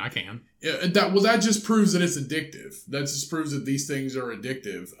 I mean, I can. That just proves that it's addictive. That just proves that these things are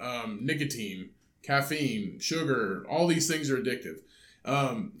addictive. Nicotine, caffeine, sugar, all these things are addictive.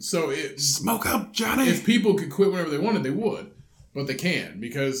 Smoke up, Johnny! If people could quit whenever they wanted, they would. But they can't,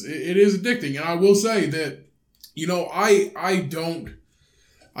 because it is addicting. And I will say that, I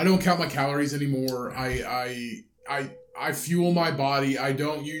don't count my calories anymore. I fuel my body. I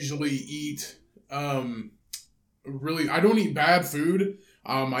don't usually eat, I don't eat bad food.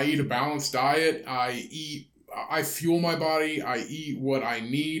 I eat a balanced diet. I fuel my body. I eat what I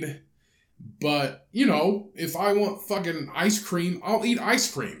need. But, if I want fucking ice cream, I'll eat ice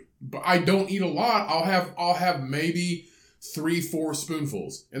cream. But I don't eat a lot. I'll have maybe 3-4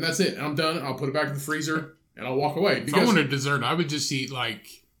 spoonfuls. And that's it. And I'm done. I'll put it back in the freezer and I'll walk away. If I wanted dessert, I would just eat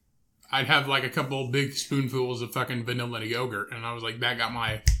I'd have a couple big spoonfuls of fucking vanilla yogurt. And I was like, that got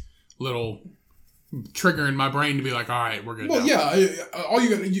my little trigger in my brain to be like, all right, we're good. Well, yeah.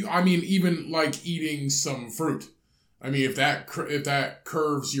 Even eating some fruit. I mean, if that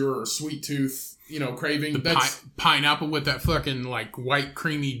curves your sweet tooth, craving, pineapple with that fucking white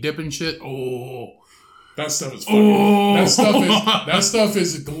creamy dip and shit. Oh, that stuff is fucking. That stuff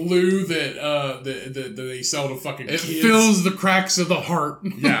is glue that they sell to fucking kids. It fills the cracks of the heart.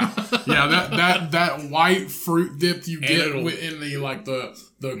 Yeah, that white fruit dip you get in the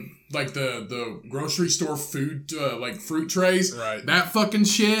grocery store food fruit trays. Right. That fucking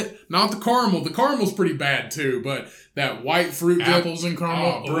shit. Not the caramel. The caramel's pretty bad too, but that white fruit dip. Apples and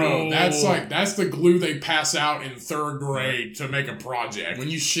caramel. Oh, bro, that's the glue they pass out in 3rd grade to make a project. When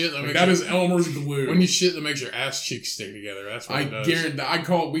you shit, that is Elmer's glue. When you shit, that makes your ass cheeks stick together. That's what it does.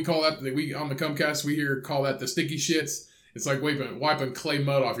 We call that on the Comcast. We call that the sticky shits. It's like wiping clay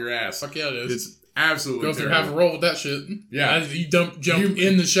mud off your ass. Fuck yeah, it is. It's absolutely go through half a roll with that shit. Yeah, you jump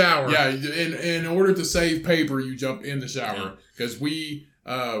in the shower. Yeah, in order to save paper, you jump in the shower because we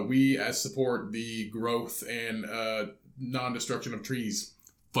support the growth and non-destruction of trees.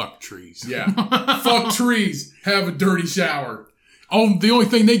 Fuck trees. Yeah, fuck trees. Have a dirty shower. Oh, the only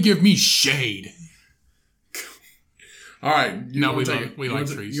thing they give me shade. All right. We like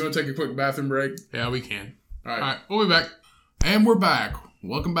trees. You want to take a quick bathroom break? Yeah, we can. All right. We'll be back. And we're back.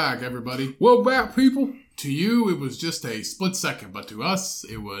 Welcome back, everybody. Welcome back, people. To you, it was just a split second, but to us,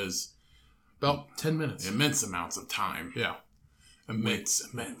 it was about 10 minutes. Immense amounts of time. Yeah. Immense.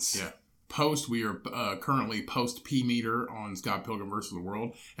 Yeah. We are currently post P meter on Scott Pilgrim vs. the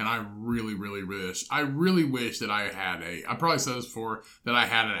World, and I really wish that I had I probably said this before, that I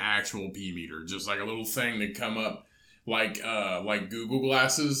had an actual P meter, just like a little thing that come up, like Google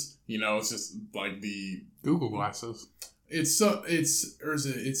glasses. You know, it's just like the Google glasses. It's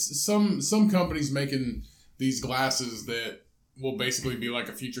some companies making these glasses that will basically be like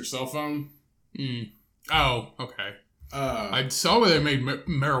a future cell phone. Oh, okay. I saw where they made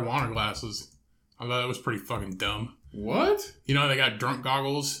marijuana glasses. I thought that was pretty fucking dumb. What? You know, they got drunk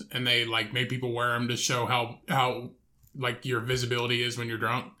goggles, and they like made people wear them to show how like your visibility is when you're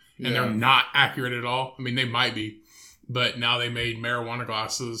drunk, and they're not accurate at all. I mean, they might be, but now they made marijuana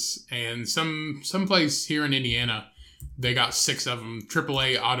glasses, and some place here in Indiana, they got 6 of them.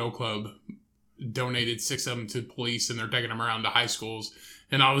 AAA Auto Club donated 6 of them to police, and they're taking them around to high schools.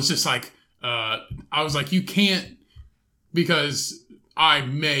 And I was just like, you can't, because I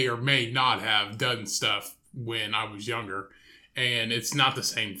may or may not have done stuff when I was younger, and it's not the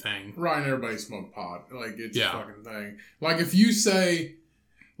same thing. Ryan, everybody smoked pot. Like, it's a fucking thing. Like, if you say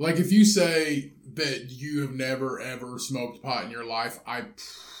that you have never ever smoked pot in your life, I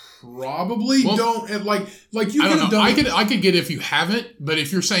probably don't. Like you could have done. I could get if you haven't, but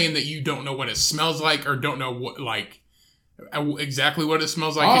if you're saying that you don't know what it smells like or don't know what exactly what it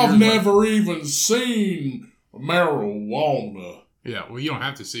smells like, I've never even seen marijuana. Yeah, well, you don't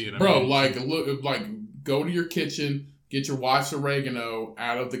have to see it, bro. Go to your kitchen, get your wife's oregano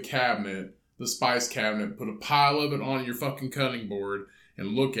out of the cabinet, the spice cabinet, put a pile of it on your fucking cutting board, and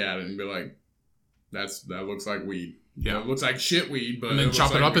look at it and be like, that looks like weed. Yeah, it looks like shit weed, but and then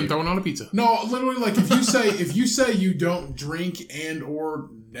chop it up and throw it on a pizza. No, literally, like if you say you don't drink and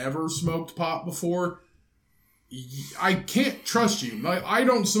or never smoked pot before, I can't trust you. Like, I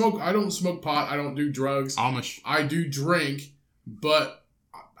don't smoke pot. I don't do drugs. Amish. I do drink, but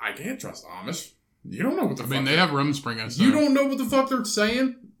I can't trust Amish. You don't know what the fuck. I mean, they have rum spring and stuff. You don't know what the fuck they're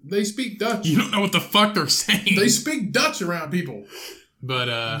saying. They speak Dutch. You don't know what the fuck they're saying. They speak Dutch around people.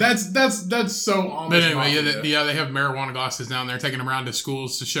 But that's so Amish. But anyway, they have marijuana glasses down there, taking them around to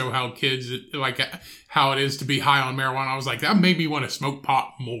schools to show how kids how it is to be high on marijuana. I was like, that made me want to smoke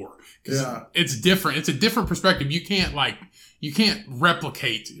pot more. Yeah, it's different. It's a different perspective. You can't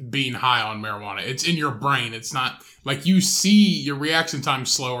replicate being high on marijuana. It's in your brain. It's not like you see your reaction time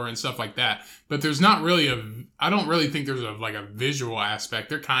slower and stuff like that. But there's not really I don't really think there's a visual aspect.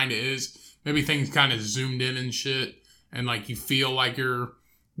 There kind of is. Maybe things kind of zoomed in and shit. And like you feel like you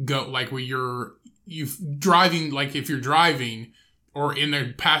driving, like if you're driving or in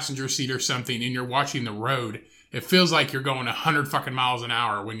the passenger seat or something and you're watching the road, it feels like you're going 100 fucking miles an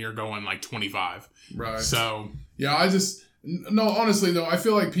hour when you're going like 25. Right. So yeah, honestly though, I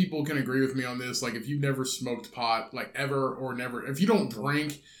feel like people can agree with me on this. Like if you've never smoked pot, like ever or never, if you don't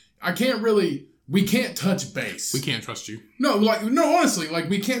drink, we can't touch base. We can't trust you. No, honestly,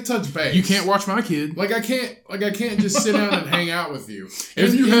 we can't touch base. You can't watch my kid. I can't just sit down and hang out with you.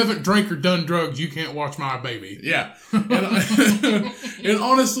 If you haven't drank or done drugs, you can't watch my baby. Yeah. And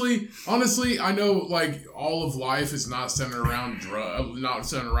honestly, I know all of life is not centered around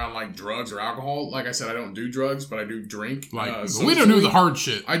drugs or alcohol. Like I said, I don't do drugs, but I do drink. We don't do the hard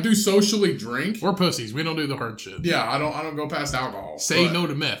shit. I do socially drink. We're pussies. We don't do the hard shit. Yeah, I don't go past alcohol. Say no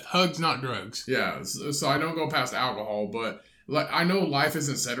to meth. Hugs, not drugs. Yeah, so I don't go past alcohol, but I know life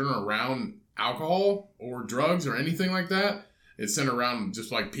isn't centered around alcohol or drugs or anything like that. It's centered around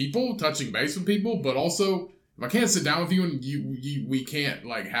just people, touching base with people, but also if I can't sit down with you and we can't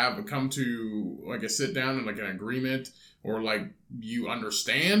come to a sit down and an agreement or you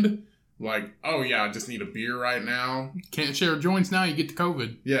understand, oh yeah, I just need a beer right now. Can't share joints now, you get to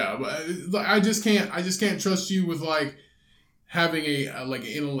COVID. Yeah, but I just can't trust you with having an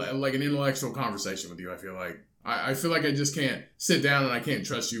intellectual conversation with you. I feel like I just can't sit down and I can't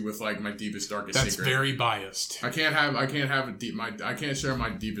trust you with my deepest, darkest secret. That's very biased. I can't share my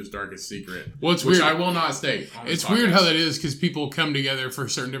deepest, darkest secret. Well, it's which weird. I will not state. It's weird how that is because people come together for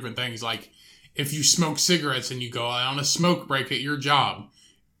certain different things. Like if you smoke cigarettes and you go on a smoke break at your job,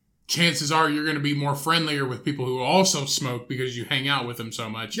 chances are you're going to be more friendlier with people who also smoke because you hang out with them so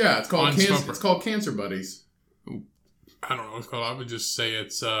much. Yeah, it's called cancer. It's called cancer buddies. I don't know what it's called. I would just say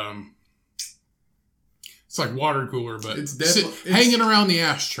it's like water cooler, but it's hanging around the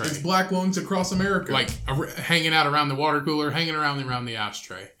ashtray. It's black lungs across America. Hanging out around the water cooler, hanging around the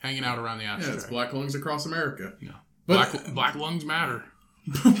ashtray. Hanging out around the ashtray. Yeah, it's black lungs across America. Yeah. But black lungs matter.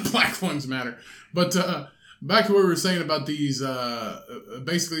 Black lungs matter. But back to what we were saying about these,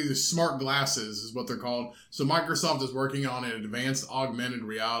 basically the smart glasses is what they're called. So Microsoft is working on an advanced augmented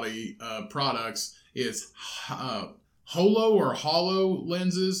reality products. It's Hollow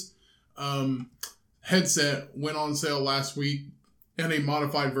lenses. Headset went on sale last week, and a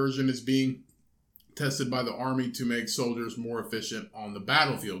modified version is being tested by the Army to make soldiers more efficient on the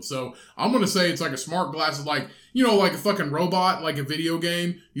battlefield. So I'm going to say it's like a smart glasses, like, you know, like a fucking robot, like a video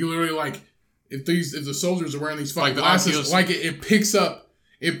game. You literally like, if the soldiers are wearing these fucking like glasses, Oculus, like it picks up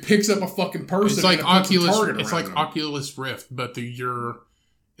a fucking person. It's like and it puts a Oculus. target It's around like them. Oculus Rift, but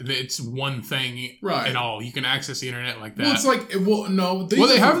it's one thing Right. and all. You can access the internet like that. Well, it's like, no.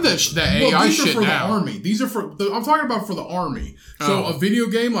 They have that AI these shit are for now. the Army. These are I'm talking about for the Army. So a video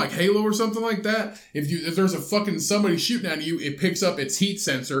game like Halo or something like that, if there's a fucking somebody shooting at you, it picks up its heat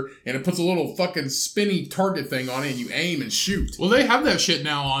sensor and it puts a little fucking spinny target thing on it and you aim and shoot. Well, they have that shit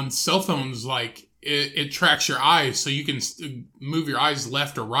now on cell phones. Like it tracks your eyes, so you can move your eyes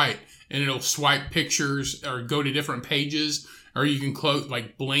left or right, and it'll swipe pictures or go to different pages. Or you can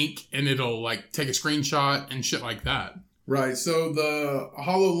blink and it'll like take a screenshot and shit like that. Right. So the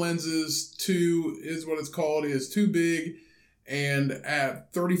HoloLenses 2 is what it's called. It is too big, and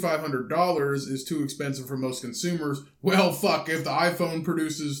at $3,500 is too expensive for most consumers. Well, fuck. If the iPhone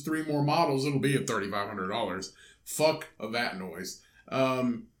produces 3 more models, it'll be at $3,500. Fuck that noise.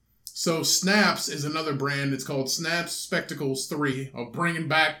 So Snaps is another brand. It's called Snaps Spectacles 3. Bringing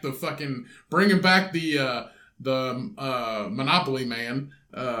back the Monopoly Man,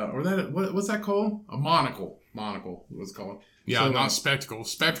 or that what's that called? A monocle. Monocle was called. Yeah, so, not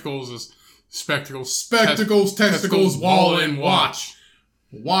spectacles. Spectacles is spectacles. Testicles, wall and watch.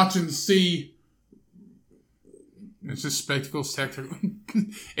 Watch and see. It's just spectacles, testicles.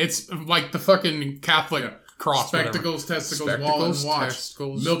 It's like the fucking Catholic cross. Spectacles, whatever. testicles, wall and watch.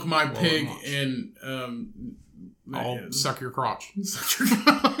 Testicles, Milk my wall pig and and I'll suck your crotch.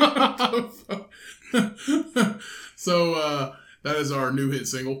 So that is our new hit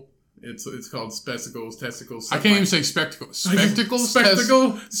single. It's called Spectacles, Testicles. I can't even say spectacles. Spectacles,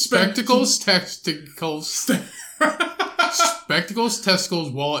 spectacles, testicles, spectacles, testicles,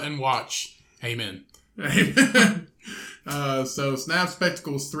 wallet, and watch. Amen. Amen. So Snap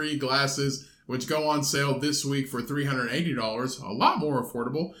Spectacles 3 glasses, which go on sale this week for $380, a lot more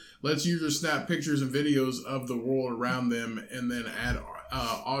affordable. Lets users snap pictures and videos of the world around them and then add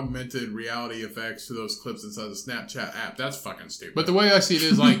augmented reality effects to those clips inside the Snapchat app. That's fucking stupid. But the way I see it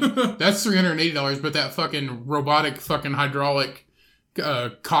is like, that's $380, but that fucking robotic fucking hydraulic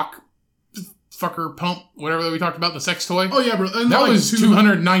cock fucker pump, whatever we talked about, the sex toy. Oh yeah, bro. And that was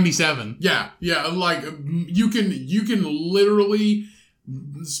 $297. Yeah. Like you can literally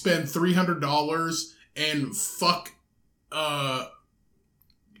spend $300 and fuck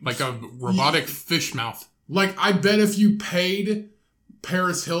like a robotic fish mouth. Like I bet if you paid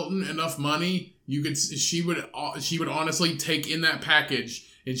Paris Hilton enough money, she would honestly take in that package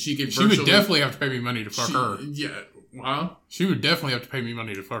and she could She would definitely have to pay me money to fuck her. Yeah. Wow. She would definitely have to pay me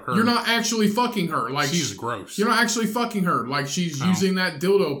money to fuck her. You're not actually fucking her. Like she's gross. You're not actually fucking her. Like she's using that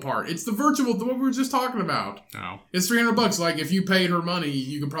dildo part. It's the virtual, what we were just talking about. No. It's $300. Like if you paid her money,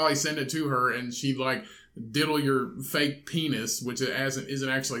 you could probably send it to her and she'd like diddle your fake penis, which isn't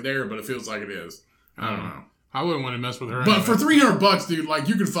actually there, but it feels like it is. I don't know. I wouldn't want to mess with her. But for $300, dude, like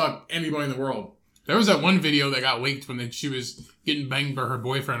you could fuck anybody in the world. There was that one video that got leaked when she was getting banged by her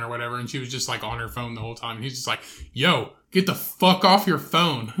boyfriend or whatever, and she was just like on her phone the whole time. And he's just like, "Yo, get the fuck off your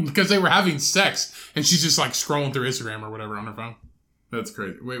phone," because they were having sex, and she's just like scrolling through Instagram or whatever on her phone. That's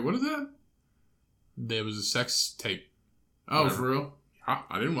crazy. Wait, what is that? There was a sex tape. Oh, whatever. For real?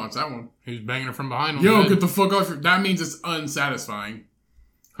 I didn't watch that one. He was banging her from behind. Yo, get the fuck off your. That means it's unsatisfying.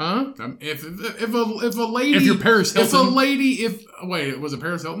 Huh? If a lady, if you're Paris Hilton, wait, was it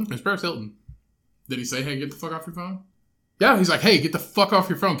Paris Hilton? It's Paris Hilton. Did he say, "Hey, get the fuck off your phone"? Yeah, he's like, "Hey, get the fuck off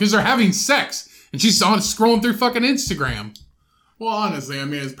your phone," because they're having sex, and she's on scrolling through fucking Instagram. Well, honestly, I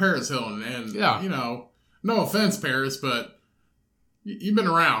mean, it's Paris Hilton, and you know, no offense, Paris, but you've been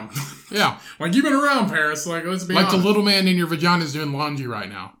around. Yeah, like you've been around, Paris. Like, let's be honest. The little man in your vagina is doing laundry right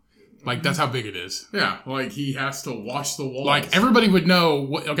now. Like, that's how big it is. Yeah, like, he has to wash the walls. Like, everybody would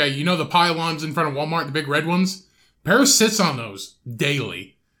know, okay, you know the pylons in front of Walmart, the big red ones? Paris sits on those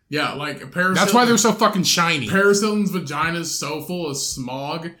daily. Yeah, like, Paris That's why they're so fucking shiny. Paris Hilton's vagina is so full of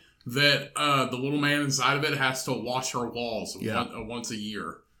smog that the little man inside of it has to wash her walls once a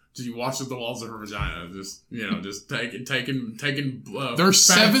year. She washes the walls of her vagina. Just, you know, just taking there's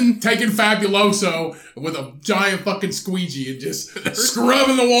taking Fabuloso with a giant fucking squeegee and just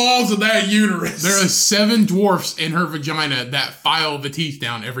scrubbing the walls of that uterus. There are 7 dwarfs in her vagina that file the teeth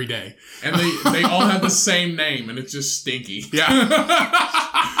down every day. And they all have the same name, and it's just Stinky.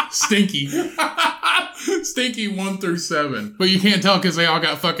 Yeah. Stinky. Stinky 1 through 7. But you can't tell because they all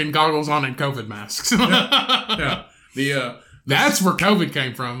got fucking goggles on and COVID masks. Yeah. That's where COVID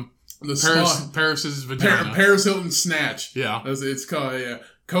came from. Paris's vagina. Paris Hilton Snatch. Yeah. It's called,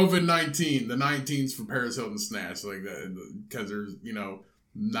 COVID-19. The 19's for Paris Hilton snatch, like that, because there's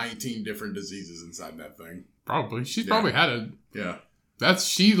 19 different diseases inside that thing. Probably. She's probably had a... Yeah.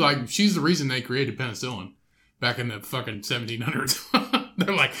 She's the reason they created penicillin back in the fucking 1700s.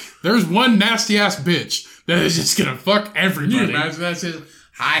 They're like, there's one nasty ass bitch that is just gonna fuck everybody. Can you imagine that shit?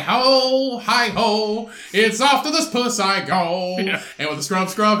 Hi ho, it's off to this puss I go. Yeah. And with a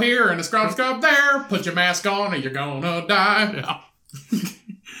scrub here and a scrub there, put your mask on and you're gonna die. Yeah.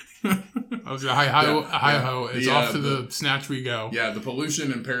 I was like, hi ho, it's off to the snatch we go. Yeah, the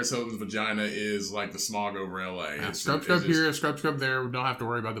pollution in Paris Hilton's vagina is like the smog over LA. Yeah, scrub here, scrub there. We don't have to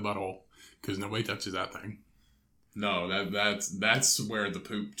worry about the butthole because nobody touches that thing. No, that's where the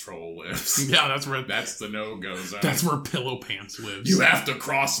poop troll lives. Yeah, that's the no-go zone. That's where Pillow Pants lives. You have to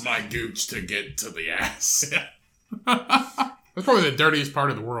cross my gooch to get to the ass. Yeah. That's probably the dirtiest part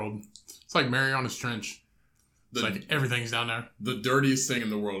of the world. It's like Mariana's Trench. It's like everything's down there. The dirtiest thing in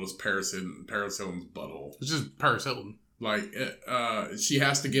the world is Paris Hilton's butthole. It's just Paris Hilton. Like, she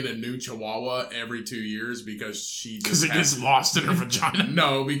has to get a new chihuahua every 2 years because it gets lost in her vagina.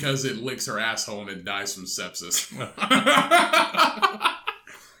 No, because it licks her asshole and it dies from sepsis.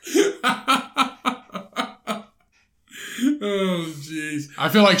 Oh, jeez. I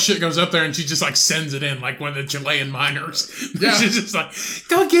feel like shit goes up there and she just like sends it in like one of the Chilean miners. Yeah. She's just like,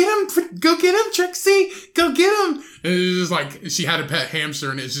 go get him, Trixie, go get him. And it's just like, she had a pet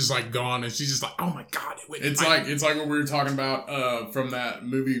hamster and it's just like gone and she's just like, oh my God. It's like what we were talking about from that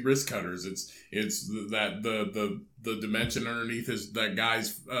movie Wrist Cutters. It's that the dimension underneath is that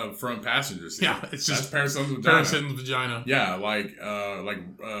guy's front passenger seat. Yeah, it's just Paris Hilton's vagina. Yeah,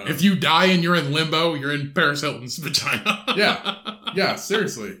 if you die and you're in limbo, you're in Paris Hilton's vagina. Yeah,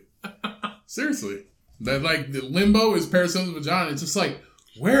 seriously. That like the limbo is Paris Hilton's vagina. It's just like,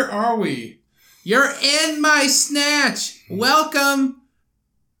 where are we? You're in my snatch. Welcome.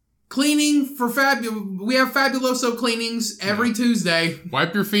 Cleaning for we have Fabuloso cleanings every Tuesday.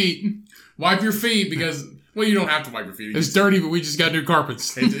 Wipe your feet because, well, you don't have to wipe your feet. It's dirty, but we just got new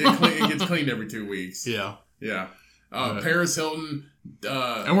carpets. It gets cleaned every 2 weeks. Yeah. Paris Hilton.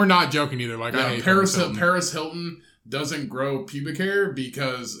 And we're not joking either. Like, I hate Paris Hilton doesn't grow pubic hair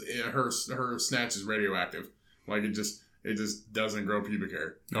because her snatch is radioactive. Like, it just doesn't grow pubic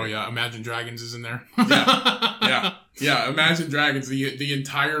hair. Oh, yeah. Imagine Dragons is in there. Yeah. Imagine Dragons, the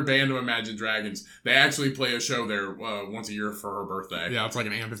entire band of Imagine Dragons, they actually play a show there once a year for her birthday. Yeah, it's like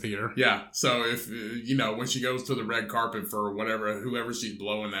an amphitheater. Yeah. So if, when she goes to the red carpet for whoever she's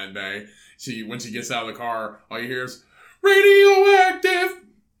blowing that day, when she gets out of the car, all you hear is, radioactive!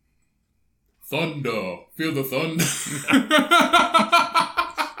 Thunder. Feel the thunder.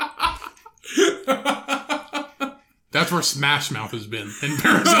 That's where Smash Mouth has been, in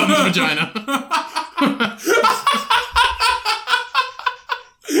Paris Hilton's vagina.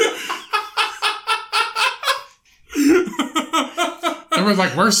 Everyone's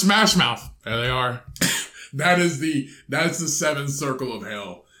like, where's Smash Mouth? There they are. That's the seventh circle of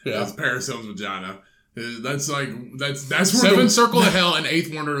hell. Yeah. That's Paris Hilton's vagina. That's where seventh circle of hell and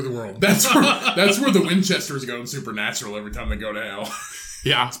eighth wonder of the world. That's where the Winchesters go in Supernatural every time they go to hell.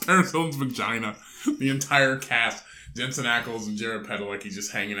 Yeah. It's Paris Hilton's vagina. The entire cast. Jensen Ackles and Jared Padalecki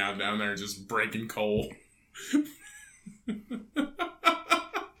just hanging out down there, just breaking coal.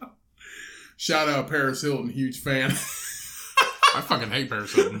 Shout out Paris Hilton, huge fan. I fucking hate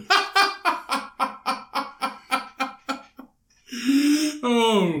Paris Hilton.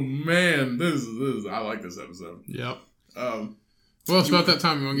 Oh man, this is I like this episode. Yep. Well, it's about that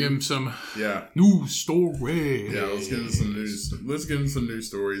time. You want to give him some news stories? Yeah, let's get into some news. Let's get into some news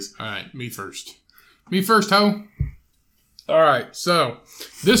stories. All right, me first, ho. All right, so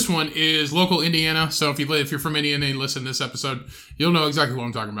this one is local Indiana. So if you're from Indiana and listen to this episode, you'll know exactly what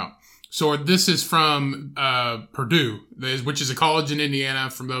I'm talking about. So this is from Purdue, which is a college in Indiana.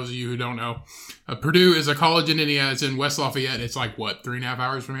 For those of you who don't know, Purdue is a college in Indiana. It's in West Lafayette. It's like, what, 3.5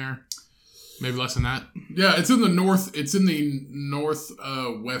 hours from here? Maybe less than that. Yeah, it's in the north. It's in the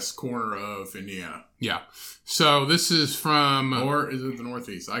northwest corner of Indiana. Yeah. So this is from, or is it the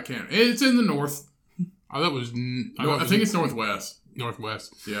northeast? I can't. It's in the north. I think it's northwest.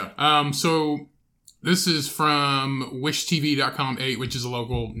 Northwest. Yeah. So this is from wishtv.com 8, which is a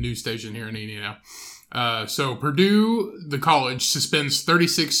local news station here in Indiana. So Purdue, the college, suspends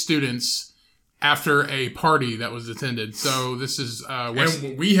 36 students after a party that was attended. So this is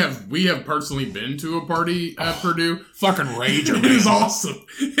and we have personally been to a party at Purdue. Fucking rager, man. It was awesome.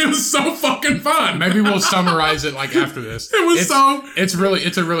 It was so fucking fun. Maybe we'll summarize it like after this. It's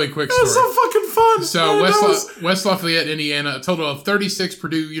a really quick story. It was so fucking fun. So West Lafayette, Indiana, a total of 36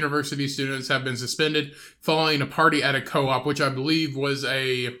 Purdue University students have been suspended following a party at a co-op, which I believe was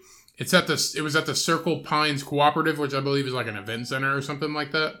it was at the Circle Pines Cooperative, which I believe is like an event center or something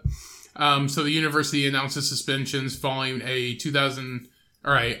like that. So the university announced the suspensions following a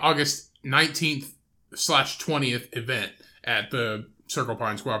August 19th/20th event at the Circle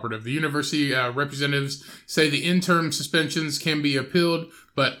Pines Cooperative. The university representatives say the interim suspensions can be appealed,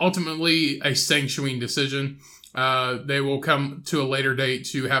 but ultimately a sanctioning decision. They will come to a later date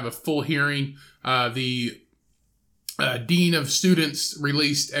to have a full hearing. The dean of students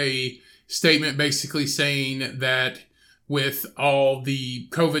released a statement basically saying that with all the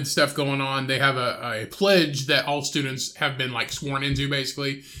COVID stuff going on, they have a pledge that all students have been like sworn into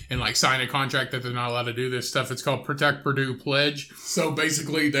basically and like sign a contract that they're not allowed to do this stuff. It's called Protect Purdue Pledge. So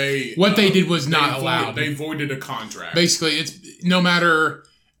basically they did was not allowed. They voided a contract. Basically, it's no matter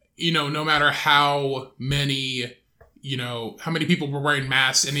how many people were wearing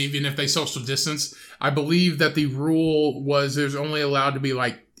masks and even if they social distance, I believe that the rule was there's only allowed to be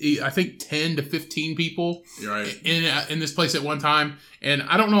like, I think 10 to 15 people in this place at one time. And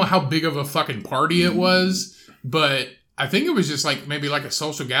I don't know how big of a fucking party it was, but I think it was just like maybe like a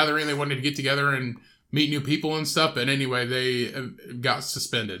social gathering. They wanted to get together and meet new people and stuff. But anyway, they got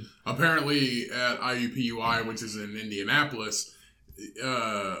suspended. Apparently at IUPUI, which is in Indianapolis,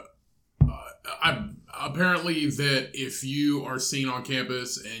 apparently that if you are seen on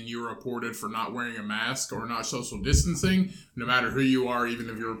campus and you're reported for not wearing a mask or not social distancing, no matter who you are, even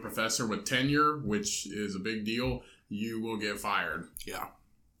if you're a professor with tenure, which is a big deal, you will get fired. Yeah.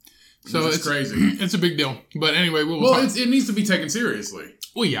 So it's crazy. It's a big deal. But anyway, it needs to be taken seriously.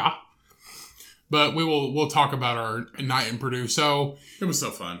 Well, yeah. But we'll talk about our night in Purdue. So it was so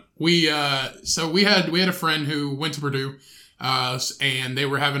fun. We had a friend who went to Purdue. And they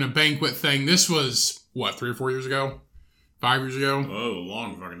were having a banquet thing. This was, 3 or 4 years ago? 5 years ago? Oh, a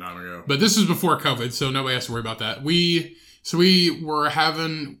long fucking time ago. But this was before COVID, so nobody has to worry about that. We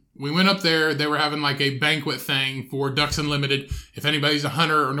went up there. They were having like a banquet thing for Ducks Unlimited. If anybody's a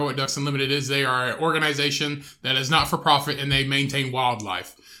hunter or know what Ducks Unlimited is, they are an organization that is not for profit and they maintain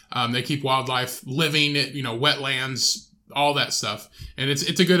wildlife. They keep wildlife living, wetlands, all that stuff. And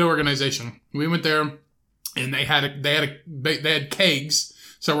it's a good organization. We went there. And they had kegs,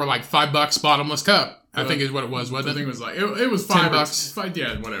 so we're like $5 bottomless cup. I think is what it was. Wasn't it? I think it was like it was $5.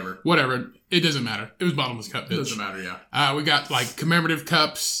 Yeah, whatever. It doesn't matter. It was bottomless cup. Bitch. It doesn't matter. Yeah. We got like commemorative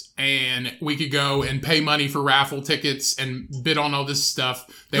cups, and we could go and pay money for raffle tickets and bid on all this stuff.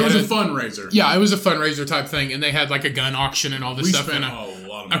 It was a fundraiser. Yeah, it was a fundraiser type thing, and they had like a gun auction and all this stuff and a lot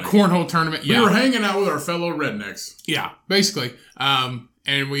of money. A cornhole tournament. Yeah. We were hanging out with our fellow rednecks. Yeah, basically.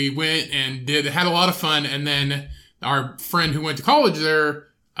 And we went and had a lot of fun. And then our friend who went to college there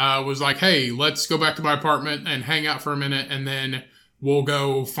was like, hey, let's go back to my apartment and hang out for a minute. And then we'll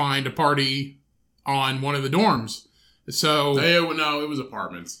go find a party on one of the dorms. So no, it was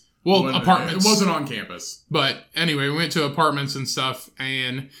apartments. Well, apartments. It wasn't on campus. But anyway, we went to apartments and stuff.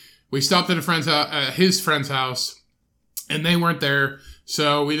 And we stopped at his friend's house. And they weren't there.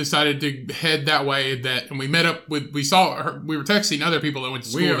 So we decided to head that way. And we met up with. We were texting other people that went to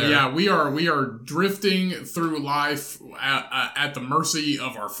school there. Yeah, we are drifting through life at the mercy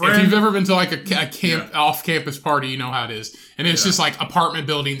of our friends. If you've ever been to like a off-campus party, you know how it is, and it's just like apartment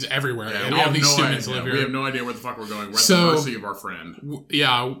buildings everywhere, and all these students live here. We have no idea where the fuck we're going. We're at the mercy of our friend.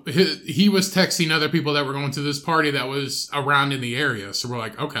 Yeah, he was texting other people that were going to this party that was around in the area. So we're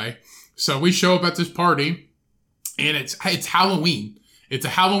like, okay. So we show up at this party, and it's Halloween. It's a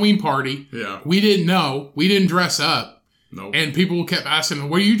Halloween party. Yeah. We didn't know. We didn't dress up. Nope. And people kept asking,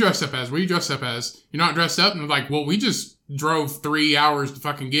 what are you dressed up as? What are you dressed up as? You're not dressed up? And we're like, well, we just drove 3 hours to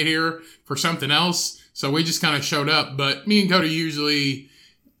fucking get here for something else. So we just kind of showed up. But me and Cody usually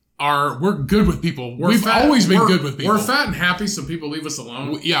we're good with people. We've always been good with people. We're fat and happy, so people leave us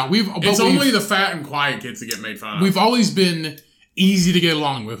alone. It's only the fat and quiet kids that get made fun of. We've always been easy to get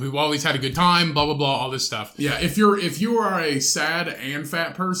along with. We've always had a good time, blah, blah, blah, all this stuff. Yeah, if you are a sad and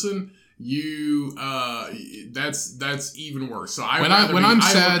fat person, that's even worse. So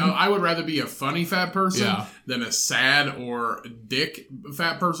I would rather be a funny fat person than a sad or dick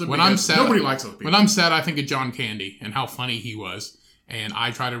fat person. When I'm sad, nobody likes those people. When I'm sad, I think of John Candy and how funny he was, and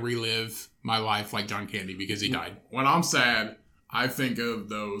I try to relive my life like John Candy because he died. When I'm sad, I think of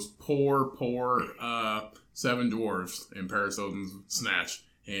those poor 7 dwarfs in Paris Hilton's Snatch,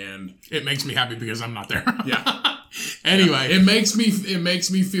 and it makes me happy because I'm not there. Yeah. Anyway, it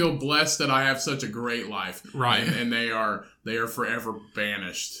makes me feel blessed that I have such a great life. Right. And they are forever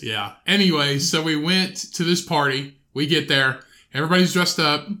banished. Yeah. Anyway, so we went to this party. We get there. Everybody's dressed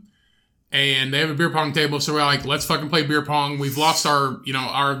up. And they have a beer pong table, so we're like, let's fucking play beer pong. We've lost our,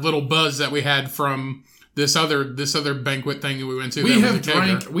 our little buzz that we had from this other banquet thing that we went to. We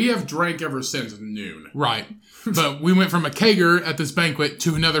have drank ever since noon. Right. But we went from a kegger at this banquet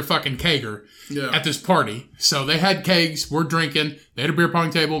to another fucking kegger at this party. So they had kegs, we're drinking, they had a beer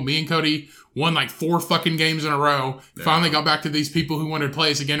pong table, me and Cody won like 4 fucking games in a row. Yeah. Finally got back to these people who wanted to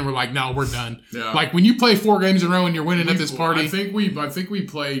play us again, and we're like, no, we're done. Yeah. Like when you play 4 games in a row and you're winning at this party. I think we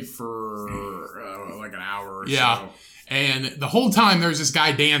played for like an hour or so. And the whole time there was this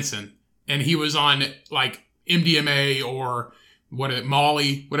guy dancing, and he was on like MDMA or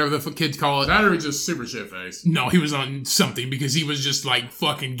Molly, whatever the kids call it. That or just super shit face. No, he was on something because he was just like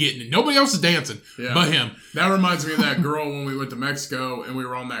fucking getting it. Nobody else is dancing but him. That reminds me of that girl when we went to Mexico and we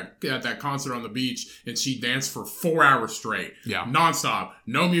were at that concert on the beach, and she danced for 4 hours straight. Yeah. Nonstop.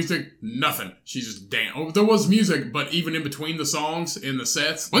 No music, nothing. She just danced. Oh, there was music, but even in between the songs, in the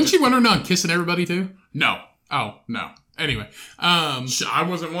sets. Wasn't she running around kissing everybody too? No. Oh, no. Anyway. I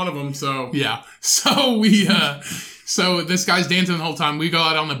wasn't one of them, so. Yeah. So we, so this guy's dancing the whole time. We go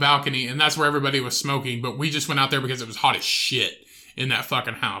out on the balcony, and that's where everybody was smoking, but we just went out there because it was hot as shit in that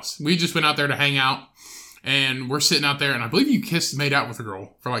fucking house. We just went out there to hang out, and we're sitting out there, and I believe you made out with a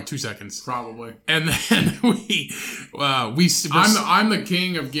girl for like 2 seconds. Probably. And then I'm the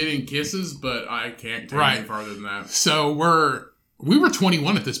king of getting kisses, but I can't take any farther than that. So we were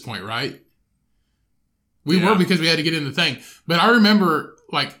 21 at this point, right? We were, because we had to get in the thing. But I remember,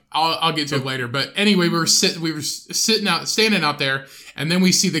 like, I'll get to it later. But anyway, we were standing out there, and then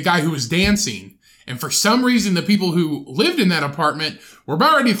we see the guy who was dancing. And for some reason, the people who lived in that apartment were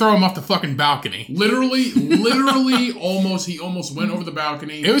about ready to throw him off the fucking balcony. Literally, he almost went over the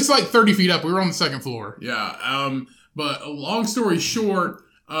balcony. It was like 30 feet up. We were on the 2nd floor. Yeah. But long story short,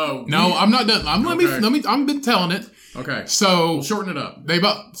 no, I'm not done. I've been telling it. Okay. So we'll shorten it up. They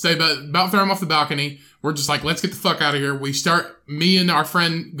about throw him off the balcony. We're just like, let's get the fuck out of here. Me and our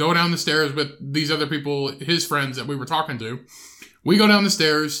friend go down the stairs with these other people, his friends that we were talking to. We go down the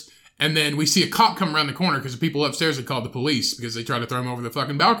stairs, and then we see a cop come around the corner because the people upstairs had called the police because they tried to throw him over the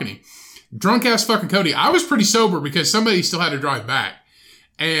fucking balcony. Drunk ass fucking Cody. I was pretty sober because somebody still had to drive back.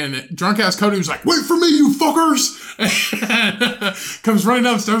 And drunk ass Cody was like, wait for me, you fuckers! Comes running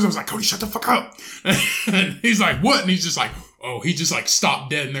down the stairs. I was like, Cody, shut the fuck up. And he's like, what? And he's just like, oh, he just like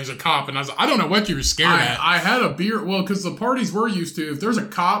stopped dead and there's a cop. And I was like, I don't know what you were scared at. I had a beer. Well, because the parties we're used to, if there's a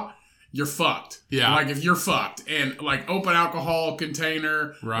cop, you're fucked. Yeah. Like if you're fucked. And like open alcohol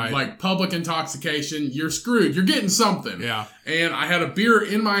container, right, like public intoxication, you're screwed. You're getting something. Yeah. And I had a beer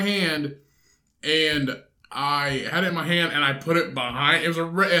in my hand, and I had it in my hand, and I put it behind.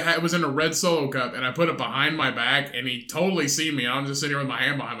 It was in a red Solo cup, and I put it behind my back, and he totally seen me. I'm just sitting here with my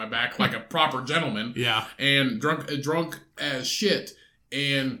hand behind my back like a proper gentleman. Yeah. And drunk as shit.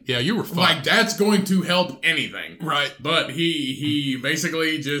 And yeah, you were fucked. Like that's going to help anything, right? But he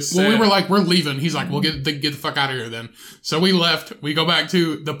basically just we were like, we're leaving. He's like, well, get the fuck out of here then. So we left. We go back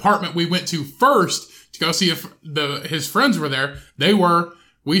to the apartment we went to first to go see if his friends were there. They were.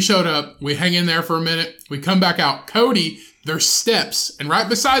 We showed up. We hang in there for a minute. We come back out. Cody, there's steps, and right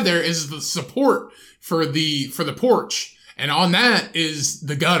beside there is the support for the porch. And on that is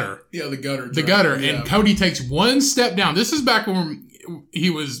the gutter. Yeah, the gutter. The gutter. Yeah. And Cody takes one step down. This is back when he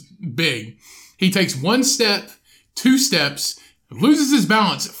was big. He takes 1 step, 2 steps, loses his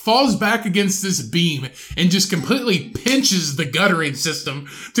balance, falls back against this beam, and just completely pinches the guttering system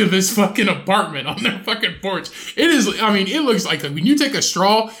to this fucking apartment on their fucking porch. It looks like when you take a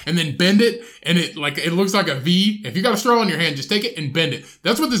straw and then bend it, and it looks like a V. If you got a straw in your hand, just take it and bend it.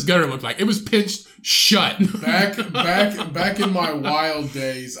 That's what this gutter looked like. It was pinched shut. Back in my wild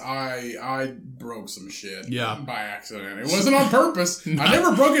days, I broke some shit. Yeah. By accident. It wasn't on purpose. No. I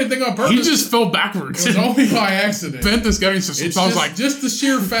never broke anything on purpose. He just fell backwards. It was only by accident. Bent this guttering system. So I was like, just the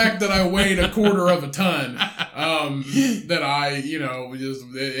sheer fact that I weighed 1/4 of a ton, that I,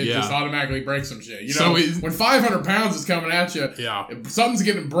 just automatically breaks some shit. When 500 pounds is coming at you, something's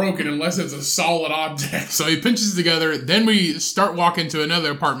getting broken unless it's a solid object. So he pinches together. Then we start walking to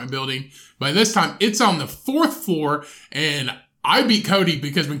another apartment building. By this time, it's on the 4th floor, and I beat Cody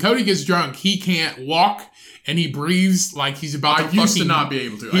because when Cody gets drunk, he can't walk. And he breathes like he's about to fucking... I used to not be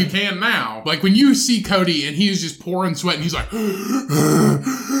able to. I can now. Like, when you see Cody and he's just pouring sweat and he's like...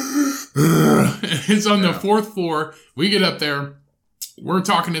 It's on the 4th floor. We get up there. We're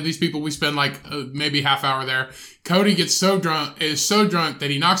talking to these people. We spend like maybe half hour there. Cody is so drunk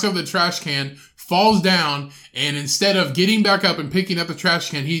that he knocks over the trash can, falls down, and instead of getting back up and picking up the trash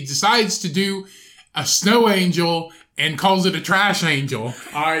can, he decides to do a snow angel and calls it a trash angel.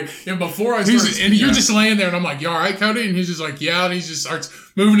 You're just laying there, and I'm like, you all right, Cody? And he's just like, yeah. And he just starts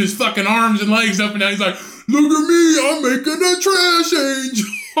moving his fucking arms and legs up and down. He's like, look at me, I'm making a trash angel.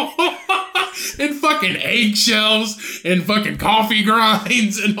 And fucking eggshells and fucking coffee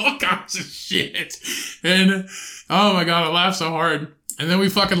grinds and all kinds of shit. And oh my God, I laughed so hard. And then we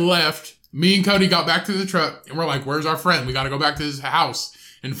fucking left. Me and Cody got back to the truck and we're like, where's our friend? We got to go back to his house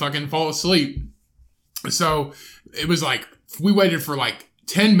and fucking fall asleep. So it was like, we waited for like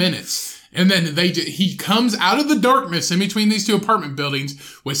 10 minutes. And then he comes out of the darkness in between these two apartment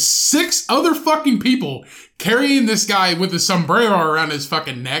buildings with 6 other fucking people carrying this guy with a sombrero around his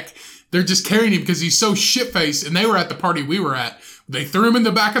fucking neck. They're just carrying him because he's so shit-faced, and they were at the party we were at. They threw him in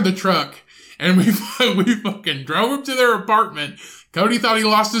the back of the truck, and we fucking drove him to their apartment. Cody thought he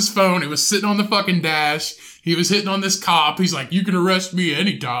lost his phone. It was sitting on the fucking dash. He was hitting on this cop. He's like, you can arrest me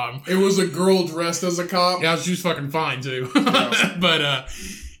anytime. It was a girl dressed as a cop. Yeah, she was fucking fine, too. Yeah. But,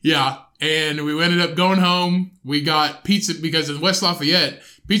 yeah. And we ended up going home. We got pizza because in West Lafayette,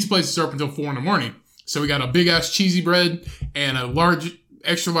 pizza places are open until 4 a.m. So we got a big-ass cheesy bread and a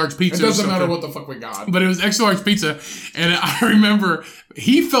extra large pizza. It doesn't matter what the fuck we got. But it was extra large pizza. And I remember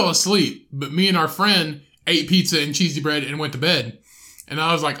he fell asleep, but me and our friend ate pizza and cheesy bread and went to bed. And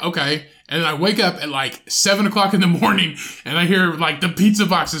I was like, okay. And then I wake up at like 7 o'clock in the morning and I hear like the pizza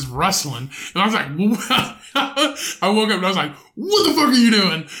boxes rustling. And I was like, I woke up and I was like, what the fuck are you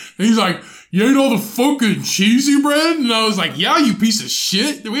doing? And he's like, you ate all the fucking cheesy bread? And I was like, yeah, you piece of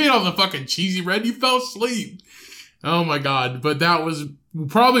shit. We ate all the fucking cheesy bread. You fell asleep. Oh my God. But that was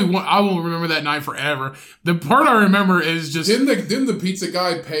probably one, I will remember that night forever. The part I remember is just... Didn't the pizza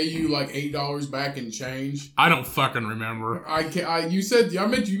guy pay you like $8 back in change? I don't fucking remember.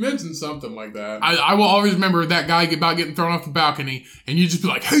 You mentioned something like that. I will always remember that guy about getting thrown off the balcony and you just be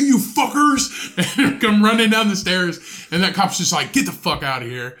like, hey, you fuckers! And come running down the stairs and that cop's just like, get the fuck out of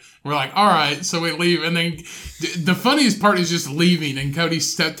here. We're like, all right. So we leave. And then the funniest part is just leaving. And Cody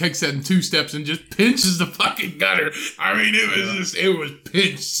takes that in 2 steps and just pinches the fucking gutter. I mean, it was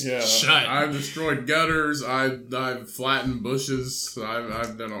pinched shut. I've destroyed gutters. I've flattened bushes.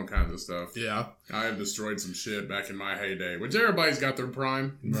 I've done all kinds of stuff. Yeah. I've destroyed some shit back in my heyday, which everybody's got their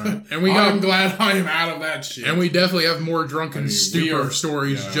prime. Right. And I'm glad I am out of that shit. And we definitely have more drunken stupor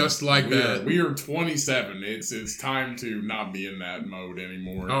stories just like that. We are 27. It's time to not be in that mode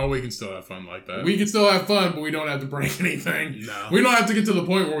anymore. Oh, we can still have fun like that. We can still have fun, but we don't have to break anything. No. We don't have to get to the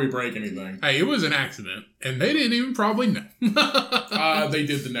point where we break anything. Hey, it was an accident. And they didn't even probably know. They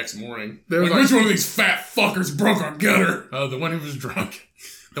did the next morning. Like, which one of these fat fuckers broke our gutter? Oh, the one who was drunk.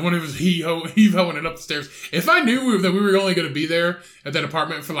 The one who was heave-hoeing it up the stairs. If I knew that we were only going to be there at that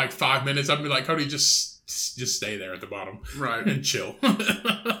apartment for like 5 minutes, I'd be like, Cody, just stay there at the bottom. Right. And chill.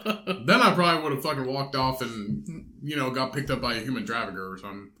 Then I probably would have fucking walked off and, got picked up by a human trafficker or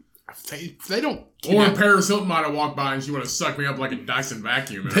something. They don't... Or Paris Hilton might have walked by and she would have sucked me up like a Dyson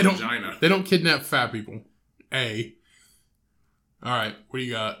vacuum in her vagina. They don't kidnap fat people. Alright, what do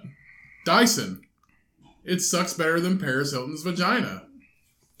you got? Dyson. It sucks better than Paris Hilton's vagina.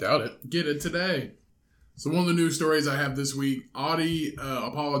 Doubt it. Get it today. So one of the news stories I have this week, Audi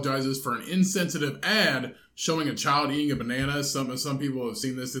apologizes for an insensitive ad showing a child eating a banana. Some people have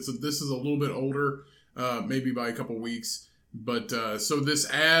seen this. This is a little bit older, maybe by a couple weeks. But so this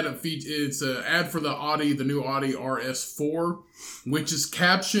ad, it's an ad for the new Audi RS4, which is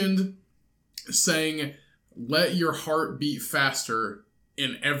captioned saying, "Let your heart beat faster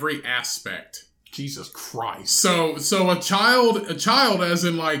in every aspect." Jesus Christ. So a child as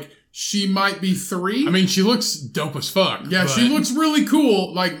in like she might be 3. I mean, she looks dope as fuck. Yeah, she looks really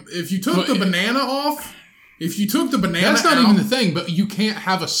cool. Like if you took the banana off, that's not even the thing. But you can't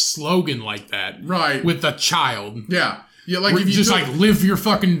have a slogan like that, right? With a child. Yeah. Yeah, like if you just live your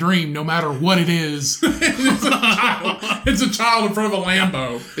fucking dream, no matter what it is. It's a child in front of a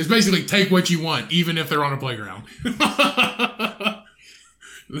Lambo. It's basically take what you want, even if they're on a playground.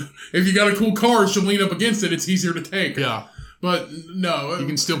 If you got a cool car, she'll lean up against it. It's easier to take. Yeah. But no. You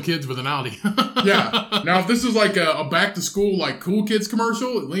can steal kids with an Audi. Yeah. Now, if this was like a back to school, like cool kids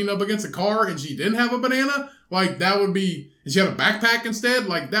commercial, lean up against a car and she didn't have a banana, like that would be, and she had a backpack instead,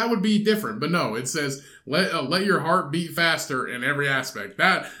 like that would be different. But no, it says, let your heart beat faster in every aspect.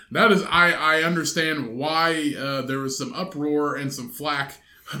 That is, I understand why there was some uproar and some flack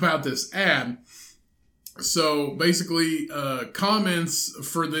about this ad. So basically, comments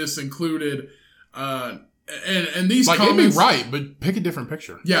for this included, and these like, comments, it'd be right, but pick a different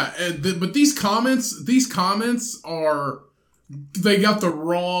picture. Yeah, but these comments are, they got the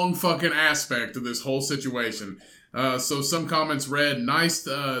wrong fucking aspect of this whole situation. So some comments read, nice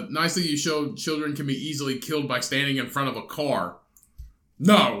that you showed children can be easily killed by standing in front of a car.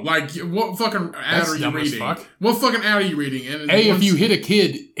 No, like, what fucking ad That's are you dumb as reading? fuck. What fucking ad are you reading? And If you hit a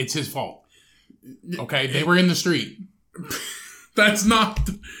kid, it's his fault. Okay, they were in the street. That's not.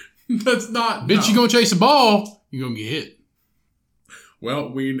 Bitch, you gonna chase a ball, you gonna get hit.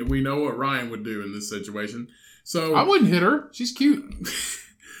 Well, we know what Ryan would do in this situation. So I wouldn't hit her. She's cute.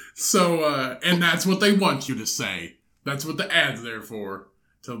 So, and that's what they want you to say. That's what the ad's there for.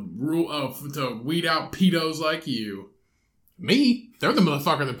 To weed out pedos like you. Me? They're the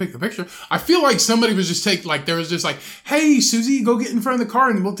motherfucker that picked the picture. I feel like somebody was just there was just like, hey, Susie, go get in front of the car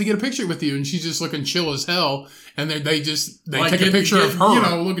and we'll get a picture with you. And she's just looking chill as hell. And they take a picture of her. You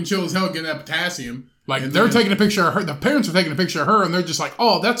know, looking chill as hell, getting that potassium. Like, they're taking a picture of her. The parents are taking a picture of her and they're just like,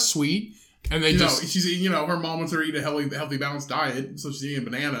 oh, that's sweet. And they she's eating, her mom wants her to eat a healthy balanced diet. So she's eating a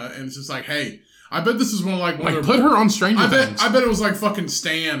banana. And it's just like, hey, I bet this is one of put her on Stranger Things. I bet it was like fucking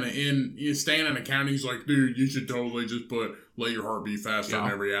Stan in accounting. He's like, dude, you should totally just let your heart beat faster in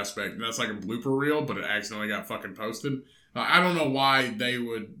every aspect. And that's like a blooper reel, but it accidentally got fucking posted. I don't know why they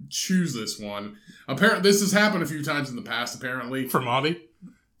would choose this one. Apparently, this has happened a few times in the past, apparently. From Audi?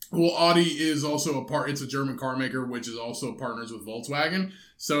 Well, Audi is also it's a German car maker, which is also partners with Volkswagen.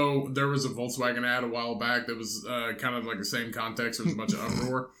 So there was a Volkswagen ad a while back that was kind of like the same context. There was a bunch of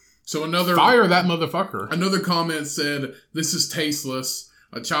uproar. So fire that motherfucker. Another comment said, "This is tasteless.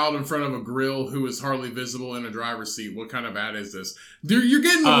 A child in front of a grill who is hardly visible in a driver's seat. What kind of ad is this?" You're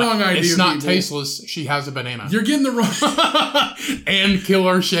getting the wrong idea. It's not people. Tasteless. She has a banana. You're getting the wrong and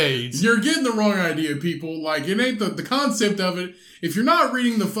killer shades. You're getting the wrong idea, people. Like, it ain't the concept of it. If you're not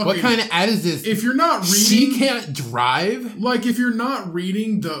reading the fucking... What kind of ad is this? If you're not reading... She can't drive? Like, if you're not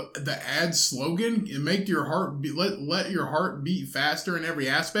reading the ad slogan and make your heart let your heart beat faster in every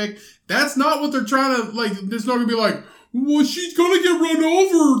aspect, that's not what they're trying to... Like, it's not going to be like, well, she's going to get run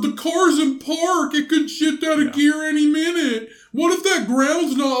over. The car's in park. It could shift out of gear any minute. What if that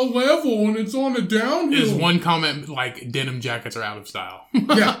ground's not level and it's on a downhill? There's one comment like, denim jackets are out of style.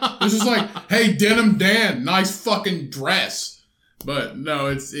 Yeah. It's just like, hey, Denim Dan, nice fucking dress. But no,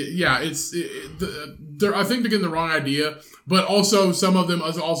 I think they're getting the wrong idea. But also, some of them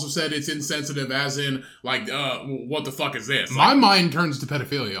also said it's insensitive, as in, like, what the fuck is this? My mind turns to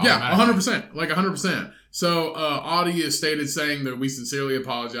pedophilia. Yeah, 100%. Like, 100%. So, Audi is stated saying that we sincerely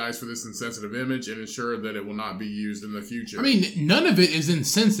apologize for this insensitive image and ensure that it will not be used in the future. I mean, none of it is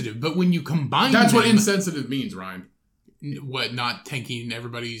insensitive, but when you combine That's what insensitive means, Ryan. What, not taking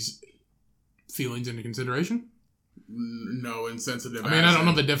everybody's feelings into consideration? No, insensitive. I mean, I don't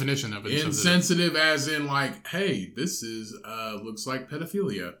know the definition of it. Insensitive as in, like, hey, this is looks like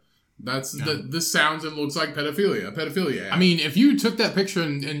pedophilia. That's this sounds and looks like pedophilia. A pedophilia ad. I mean, if you took that picture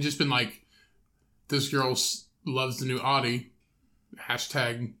and just been like, this girl loves the new Audi,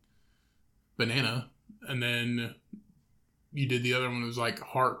 hashtag banana, and then you did the other one, it was like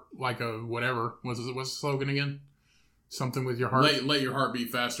heart, like a whatever. What's the slogan again? Something with your heart. Let your heart beat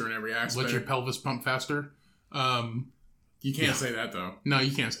faster in every aspect. Let your pelvis pump faster. You can't say that, though. No,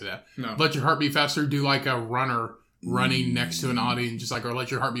 you can't say that. No. Let your heart beat faster. Do like a runner running next to an Audi and just like, or let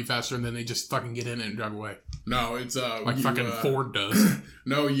your heart beat faster, and then they just fucking get in it and drive away. No, it's like fucking Ford does.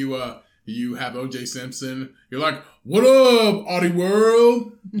 No, you have O.J. Simpson. You're like, what up, Audi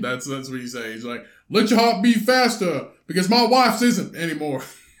world? That's what you say. He's like, let your heart beat faster because my wife's isn't anymore.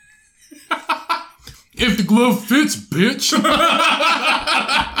 If the glove fits, bitch.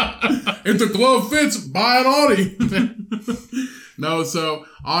 If the glove fits, buy an Audi. No, so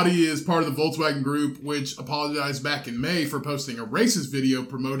Audi is part of the Volkswagen Group, which apologized back in May for posting a racist video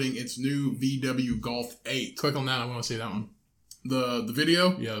promoting its new VW Golf 8. Click on that. I want to see that one. The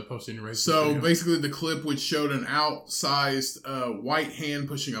video? Yeah, the posting a racist So video. basically the clip which showed an outsized white hand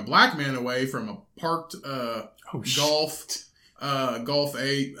pushing a black man away from a parked Golf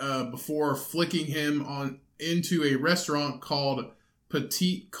 8 before flicking him into a restaurant called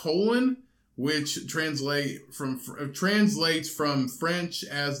Petit Colon, which translates from French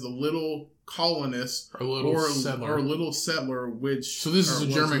as the little colonist or little settler, which so this is a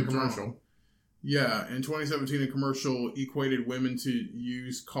German commercial. Yeah, in 2017, a commercial equated women to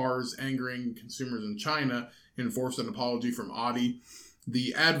used cars, angering consumers in China, and forced an apology from Audi.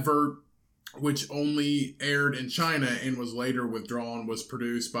 The advert, which only aired in China and was later withdrawn, was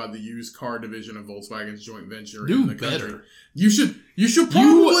produced by the used car division of Volkswagen's joint venture in the country. Better. You should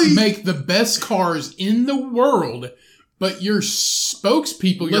probably make the best cars in the world, but your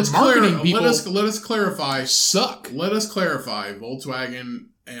spokespeople, your marketing people, let us clarify. Suck. Let us clarify. Volkswagen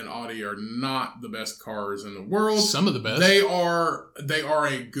and Audi are not the best cars in the world. Some of the best. They are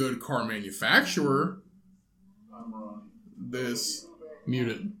a good car manufacturer. I'm wrong. This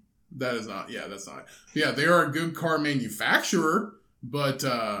muted. That is not. Yeah, that's not. Yeah, they are a good car manufacturer, but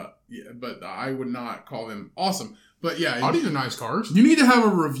I would not call them awesome. But yeah, Audis are nice cars. you need to have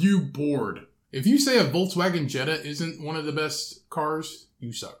a review board. If you say a Volkswagen Jetta isn't one of the best cars,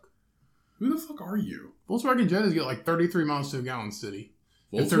 you suck. Who the fuck are you? Volkswagen Jettas get like 33 miles to a gallon city.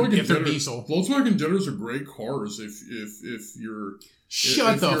 If they're diesel. Volkswagen Jettas are great cars if you're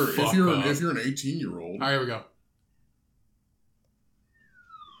Shut the fuck up. If you're an 18-year-old. All right, here we go.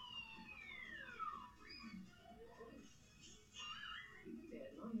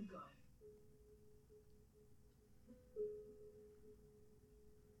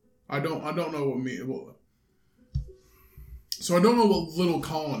 I don't know what so I don't know what little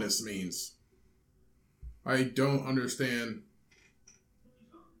colonist means. I don't understand.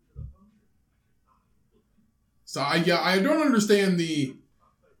 So I don't understand the.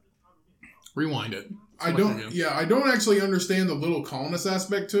 Rewind it. I don't actually understand the little colonist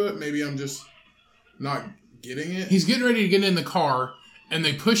aspect to it. Maybe I'm just not getting it. He's getting ready to get in the car, and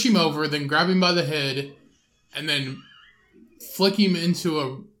they push him over, then grab him by the head, and then flick him into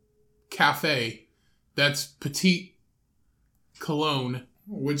a cafe that's Petite Cologne,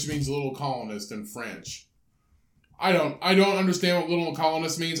 which means little colonist in French. I don't understand what little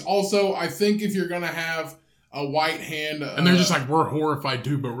colonist means. Also, I think if you're gonna have a white hand, and they're just like, we're horrified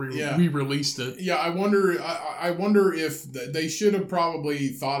too, but we released it. Yeah, I wonder if they should have probably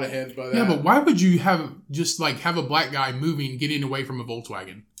thought ahead by that. Yeah, but why would you have a black guy moving, getting away from a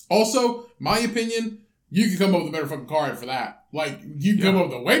Volkswagen? Also, my opinion, you could come up with a better fucking car for that. Like, you can come up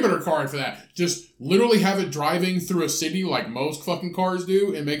with a way better car for that. Just literally have it driving through a city like most fucking cars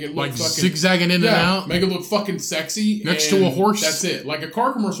do and make it look like fucking... zigzagging in and out? Make it look fucking sexy. Next to a horse? That's it. Like, a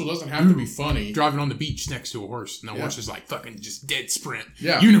car commercial doesn't have to be funny. Driving on the beach next to a horse. And the horse is like fucking just dead sprint.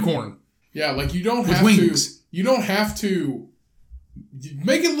 Yeah. Unicorn. Yeah, like, you don't With have wings. to... You don't have to...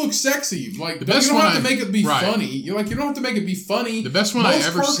 Make it look sexy. Like, the best you don't one have to make it be right. funny. You don't have to make it be funny. The best one I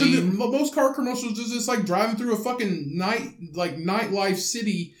ever seen. Most car commercials is just like driving through a fucking nightlife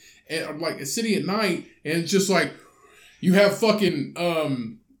city, and like a city at night, and it's just like you have fucking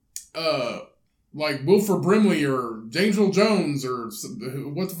like Wilford Brimley or James Earl Jones or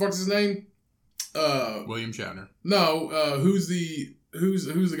what the fuck's his name? William Shatner. No, who's the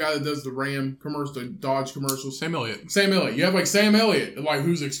guy that does the Ram commercial, the Dodge commercials? Sam Elliott. Sam Elliott. You have like Sam Elliott, like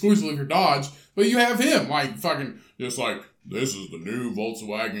who's exclusively for Dodge, but you have him like fucking just like, this is the new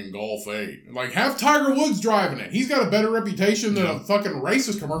Volkswagen Golf 8. Like, have Tiger Woods driving it. He's got a better reputation than a fucking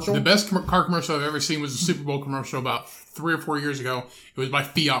racist commercial. The best car commercial I've ever seen was a Super Bowl commercial about 3 or 4 years ago. It was by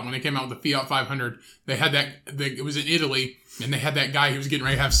Fiat when they came out with the Fiat 500. They had it was in Italy, and they had that guy who was getting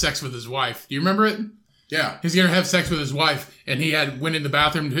ready to have sex with his wife. Do you remember it? Yeah. He's going to have sex with his wife, and he went in the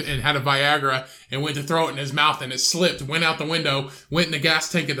bathroom and had a Viagra and went to throw it in his mouth, and it slipped, went out the window, went in the gas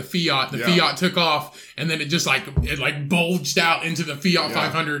tank of the Fiat. The Fiat took off, and then it just bulged out into the Fiat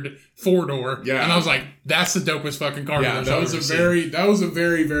 500 4-door. Yeah. And I was like, that's the dopest fucking car commercial. That was a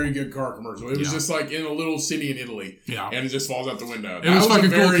very, very good car commercial. It was just like in a little city in Italy. Yeah. And it just falls out the window. It was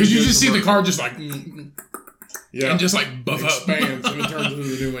fucking cool, because you just see the car just like... Yeah. And just like buff expands and it turns into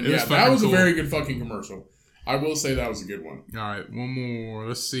the new one. Yeah, that was a very good fucking commercial. I will say that was a good one. All right, one more.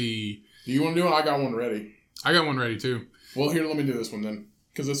 Let's see. Do you want to do it? I got one ready. I got one ready too. Well, here, let me do this one then,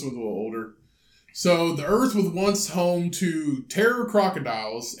 because this one's a little older. So, the Earth was once home to terror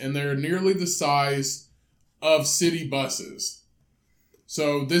crocodiles, and they're nearly the size of city buses.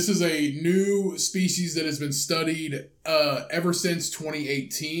 So, this is a new species that has been studied ever since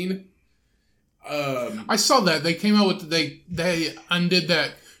 2018. I saw that they came out with they undid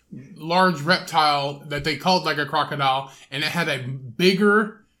that large reptile that they called like a crocodile, and it had a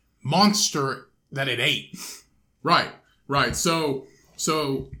bigger monster that it ate. Right. So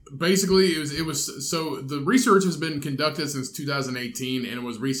basically, it was so the research has been conducted since 2018, and it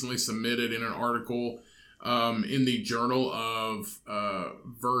was recently submitted in an article in the Journal of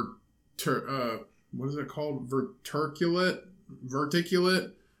what is it called?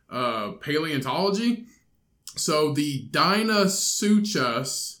 Verticulate paleontology. So the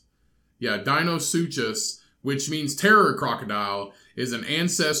Dinosuchus, which means terror crocodile, is an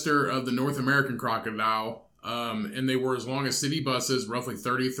ancestor of the North American crocodile, and they were as long as city buses, roughly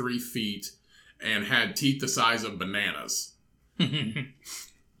 33 feet, and had teeth the size of bananas.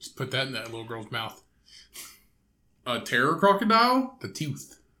 Just put that in that little girl's mouth. A terror crocodile? The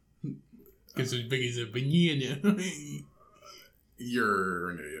tooth. It's as big as a banana.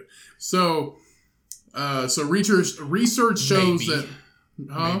 You're an idiot. So research shows that...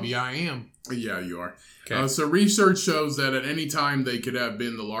 Huh? Maybe I am. Yeah, you are. Okay. So research shows that at any time they could have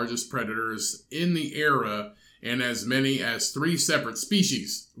been the largest predators in the era, and as many as 3 separate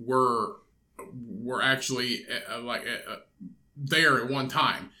species were actually there at one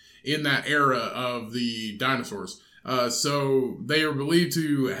time in that era of the dinosaurs. So they are believed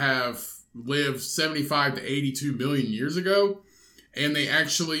to have lived 75 to 82 million years ago. And they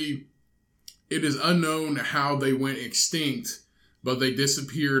actually, it is unknown how they went extinct, but they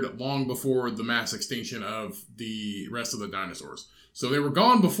disappeared long before the mass extinction of the rest of the dinosaurs. So they were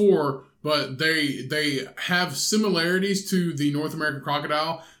gone before, but they have similarities to the North American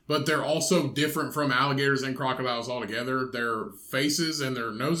crocodile, but they're also different from alligators and crocodiles altogether. Their faces and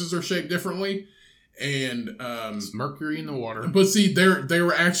their noses are shaped differently. And it's mercury in the water. But see, they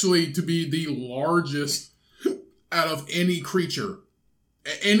were actually to be the largest out of any creature.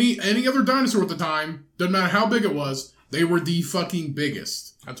 Any other dinosaur at the time, doesn't matter how big it was, they were the fucking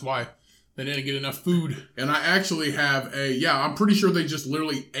biggest. That's why they didn't get enough food. And I actually have I'm pretty sure they just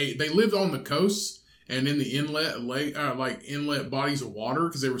literally ate. They lived on the coasts and in the inlet bodies of water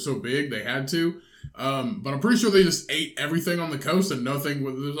because they were so big they had to. But I'm pretty sure they just ate everything on the coast and nothing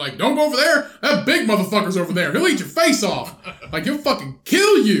was like, don't go over there. That big motherfucker's over there. He'll eat your face off. Like, he'll fucking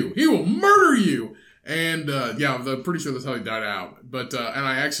kill you. He will murder you. And, I'm pretty sure that's how he died out. But, and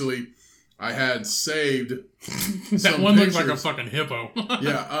I had saved that one looks like a fucking hippo.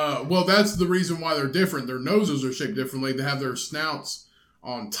 Well, that's the reason why they're different. Their noses are shaped differently. They have their snouts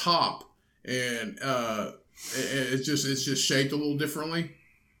on top. And, it's just shaped a little differently.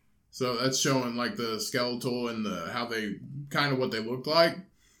 So that's showing like the skeletal and how they kind of what they look like,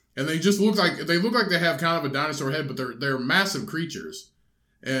 and they just look like they have kind of a dinosaur head, but they're massive creatures,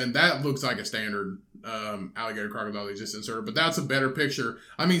 and that looks like a standard alligator crocodile they just inserted. But that's a better picture.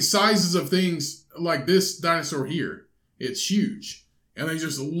 I mean, sizes of things like this dinosaur here, it's huge, and they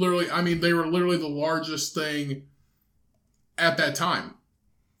just literally, I mean, they were literally the largest thing at that time.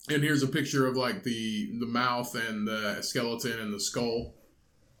 And here's a picture of like the mouth and the skeleton and the skull.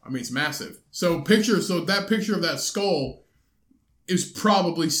 I mean, it's massive. So that picture of that skull is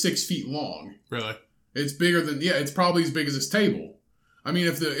probably 6 feet long. Really? It's bigger than, it's probably as big as this table. I mean,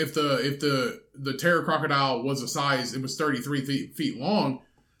 if the Terror crocodile was a size, it was 33 feet long,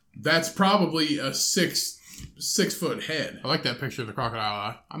 that's probably a 6 foot head. I like that picture of the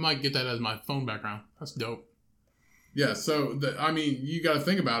crocodile. I might get that as my phone background. That's dope. Yeah, so, I mean, you got to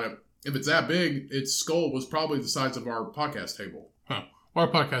think about it. If it's that big, its skull was probably the size of our podcast table. Huh. Our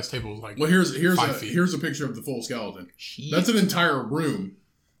podcast table is like here's 5 feet. Here's a picture of the full skeleton. Shit. That's an entire room.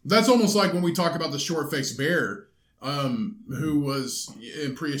 That's almost like when we talk about the short-faced bear, who was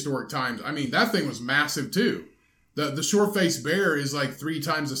in prehistoric times. I mean, that thing was massive too. The short-faced bear is like 3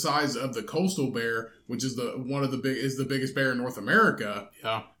 times the size of the coastal bear, which is the biggest bear in North America.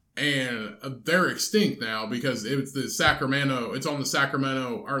 Yeah. And they're extinct now because it's the Sacramento. It's on the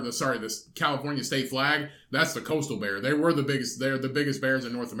Sacramento, the California state flag. That's the coastal bear. They were the biggest. They're the biggest bears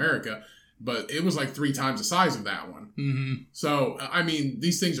in North America, but it was like 3 times the size of that one. Mm-hmm. So I mean,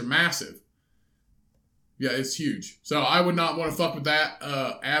 these things are massive. Yeah, it's huge. So I would not want to fuck with that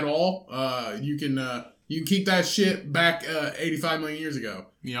at all. You can keep that shit back 85 million years ago.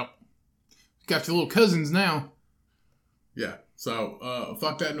 Yep. Got your little cousins now. Yeah. So,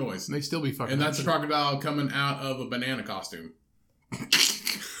 fuck that noise. They still be fucking. And that's a crocodile coming out of a banana costume. I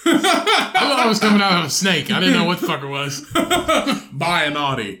thought I was coming out of a snake. I didn't know what the fuck it was. By a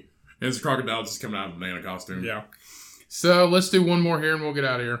naughty. And it's a crocodile just coming out of a banana costume. Yeah. So, let's do one more here and we'll get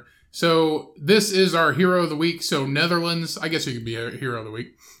out of here. So, this is our hero of the week. So, Netherlands. I guess you could be a hero of the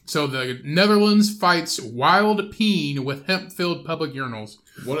week. So, the Netherlands fights wild peen with hemp-filled public urinals.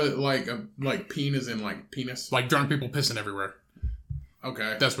 What, like peen is in like penis? Like drunk people pissing everywhere.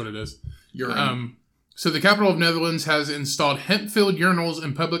 Okay. That's what it is. Urine. So the capital of Netherlands has installed hemp-filled urinals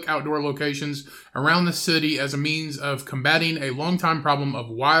in public outdoor locations around the city as a means of combating a long-time problem of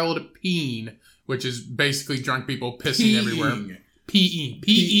wild peen, which is basically drunk people pissing everywhere.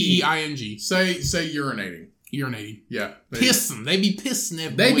 P-E-E-I-N-G. Say urinating. Urinating. Yeah. Pissing. They be pissing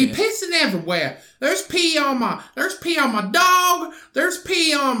everywhere. They be pissing everywhere. There's pee on my dog. There's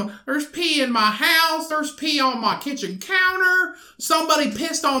pee in my house. There's pee on my kitchen counter. Somebody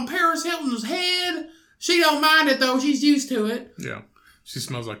pissed on Paris Hilton's head. She don't mind it though. She's used to it. Yeah. She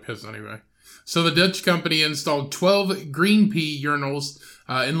smells like piss anyway. So the Dutch company installed 12 green pea urinals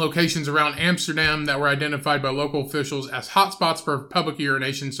in locations around Amsterdam that were identified by local officials as hotspots for public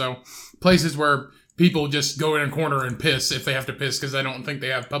urination. So places where people just go in a corner and piss if they have to piss because I don't think they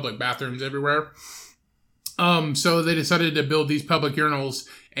have public bathrooms everywhere. So they decided to build these public urinals,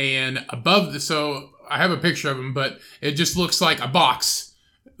 and so I have a picture of them, but it just looks like a box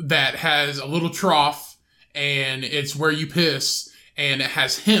that has a little trough, and it's where you piss, and it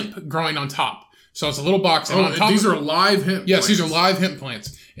has hemp growing on top. So it's a little box. And on top these are live hemp. Yes, plants. these are live hemp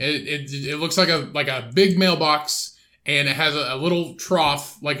plants. It looks like a big mailbox. and it has a little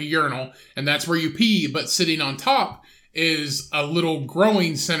trough, like a urinal, and that's where you pee, but sitting on top is a little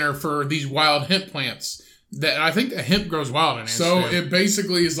growing center for these wild hemp plants. That I think the hemp grows wild in it. So it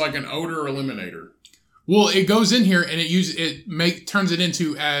basically is like an odor eliminator. Well, it goes in here and turns it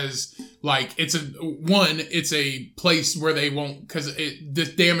into as like it's a place where they won't, because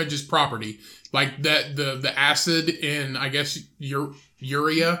this damages property, like that the acid in, I guess,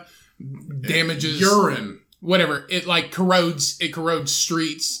 urea damages urine. Whatever, it like corrodes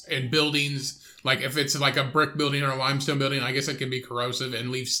streets and buildings. Like if it's like a brick building or a limestone building, I guess it can be corrosive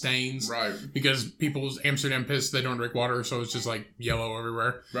and leave stains. Right. Because people's Amsterdam piss, they don't drink water, so it's just like yellow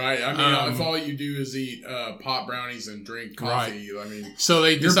everywhere. Right. I mean, if all you do is eat pot brownies and drink coffee, right. I mean, so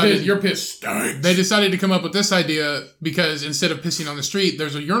they decided your piss stinks. They decided to come up with this idea because instead of pissing on the street,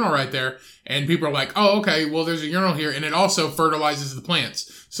 there's a urinal right there, and people are like, "Oh, okay, well, there's a urinal here," and it also fertilizes the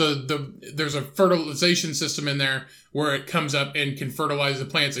plants. So there's a fertilization system in there where it comes up and can fertilize the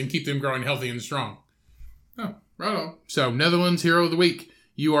plants and keep them growing healthy and strong. Oh, right on. So, Netherlands Hero of the Week.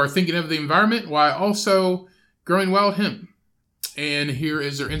 You are thinking of the environment while also growing wild hemp. And here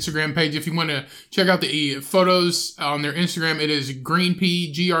is their Instagram page. If you want to check out the photos on their Instagram, it is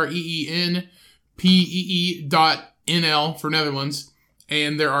greenpee, GREENPEE.NL for Netherlands.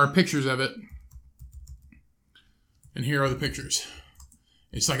 And there are pictures of it. And here are the pictures.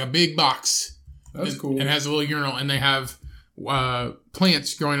 It's like a big box. That's cool. And it has a little urinal, and they have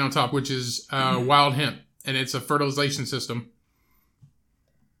plants growing on top, which is wild hemp, and it's a fertilization system.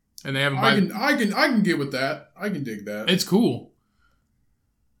 And they have. I can get with that. I can dig that. It's cool.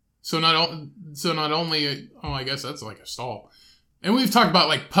 So not only I guess that's like a stall, and we've talked about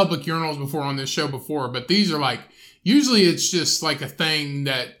like public urinals before on this show before, but these are like. Usually it's just like a thing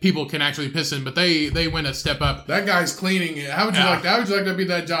that people can actually piss in, but they went a step up. That guy's cleaning it. How would you like that? How would you like to be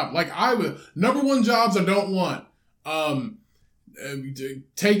that job? Like number one jobs I don't want.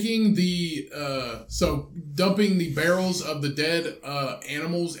 Taking dumping the barrels of the dead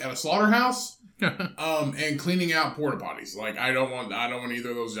animals at a slaughterhouse, and cleaning out porta potties. Like I don't want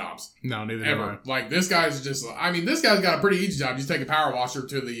either of those jobs. No, neither ever. Like this guy's got a pretty easy job. You take a power washer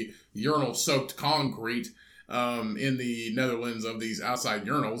to the urinal soaked concrete. In the Netherlands of these outside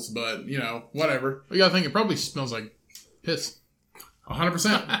urinals, but, whatever. You gotta think it probably smells like piss.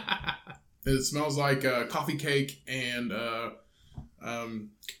 100%. It smells like coffee cake and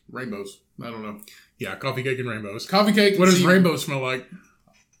rainbows. I don't know. Yeah, coffee cake and rainbows. Coffee cake. What does rainbow smell like?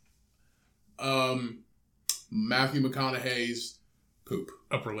 Matthew McConaughey's poop.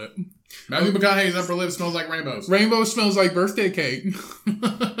 Upper lip. Matthew McConaughey's upper lip smells like rainbows. Rainbow smells like birthday cake.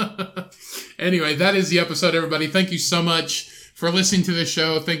 Anyway, that is the episode, everybody. Thank you so much for listening to the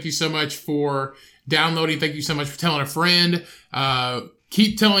show. Thank you so much for downloading. Thank you so much for telling a friend.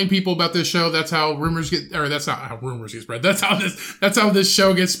 Keep telling people about this show. That's how that's not how rumors get spread. That's how this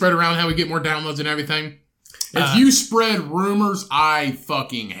show gets spread around, how we get more downloads and everything. If you spread rumors, I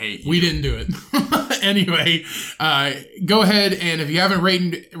fucking hate you. We didn't do it. Anyway, go ahead, and if you haven't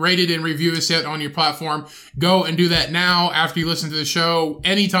rated and reviewed us yet on your platform, go and do that now after you listen to the show.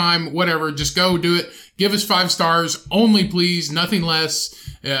 Anytime, whatever, just go do it. Give us 5 stars only, please. Nothing less.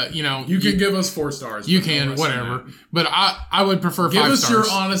 You can give us 4 stars. You can, whatever. But I would prefer 5 stars. Give us your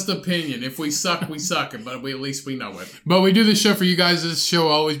honest opinion. If we suck, we suck. But at least we know it. But we do this show for you guys. This show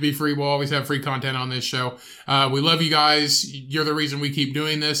will always be free. We'll always have free content on this show. We love you guys. You're the reason we keep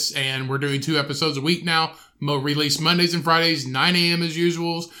doing this. And we're doing 2 episodes a week now. We'll release Mondays and Fridays, 9 a.m. as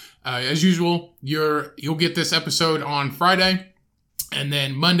usual. You'll get this episode on Friday. And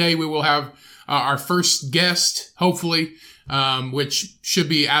then Monday we will have our first guest, hopefully, which should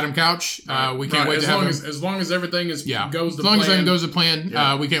be Adam Couch. We can't wait to have him. As long as everything goes to plan. As long as everything goes to plan,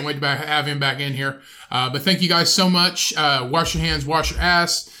 we can't wait to have him back in here. But thank you guys so much. Wash your hands, wash your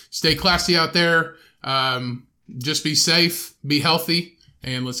ass. Stay classy out there. Just be safe, be healthy,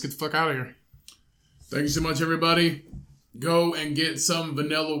 and let's get the fuck out of here. Thank you so much, everybody. Go and get some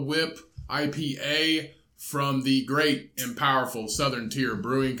Vanilla Whip IPA from the great and powerful Southern Tier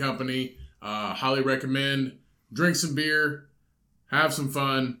Brewing Company. Highly recommend. Drink some beer, have some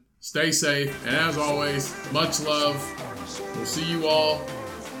fun, stay safe, and as always, much love. We'll see you all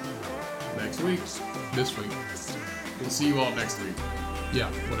next week. This week. We'll see you all next week. Yeah,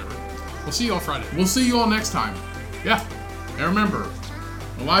 whatever. We'll see you all Friday. We'll see you all next time. Yeah. And remember,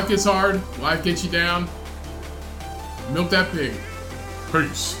 when life gets hard, life gets you down, milk that pig.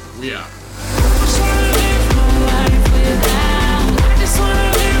 Peace. We out.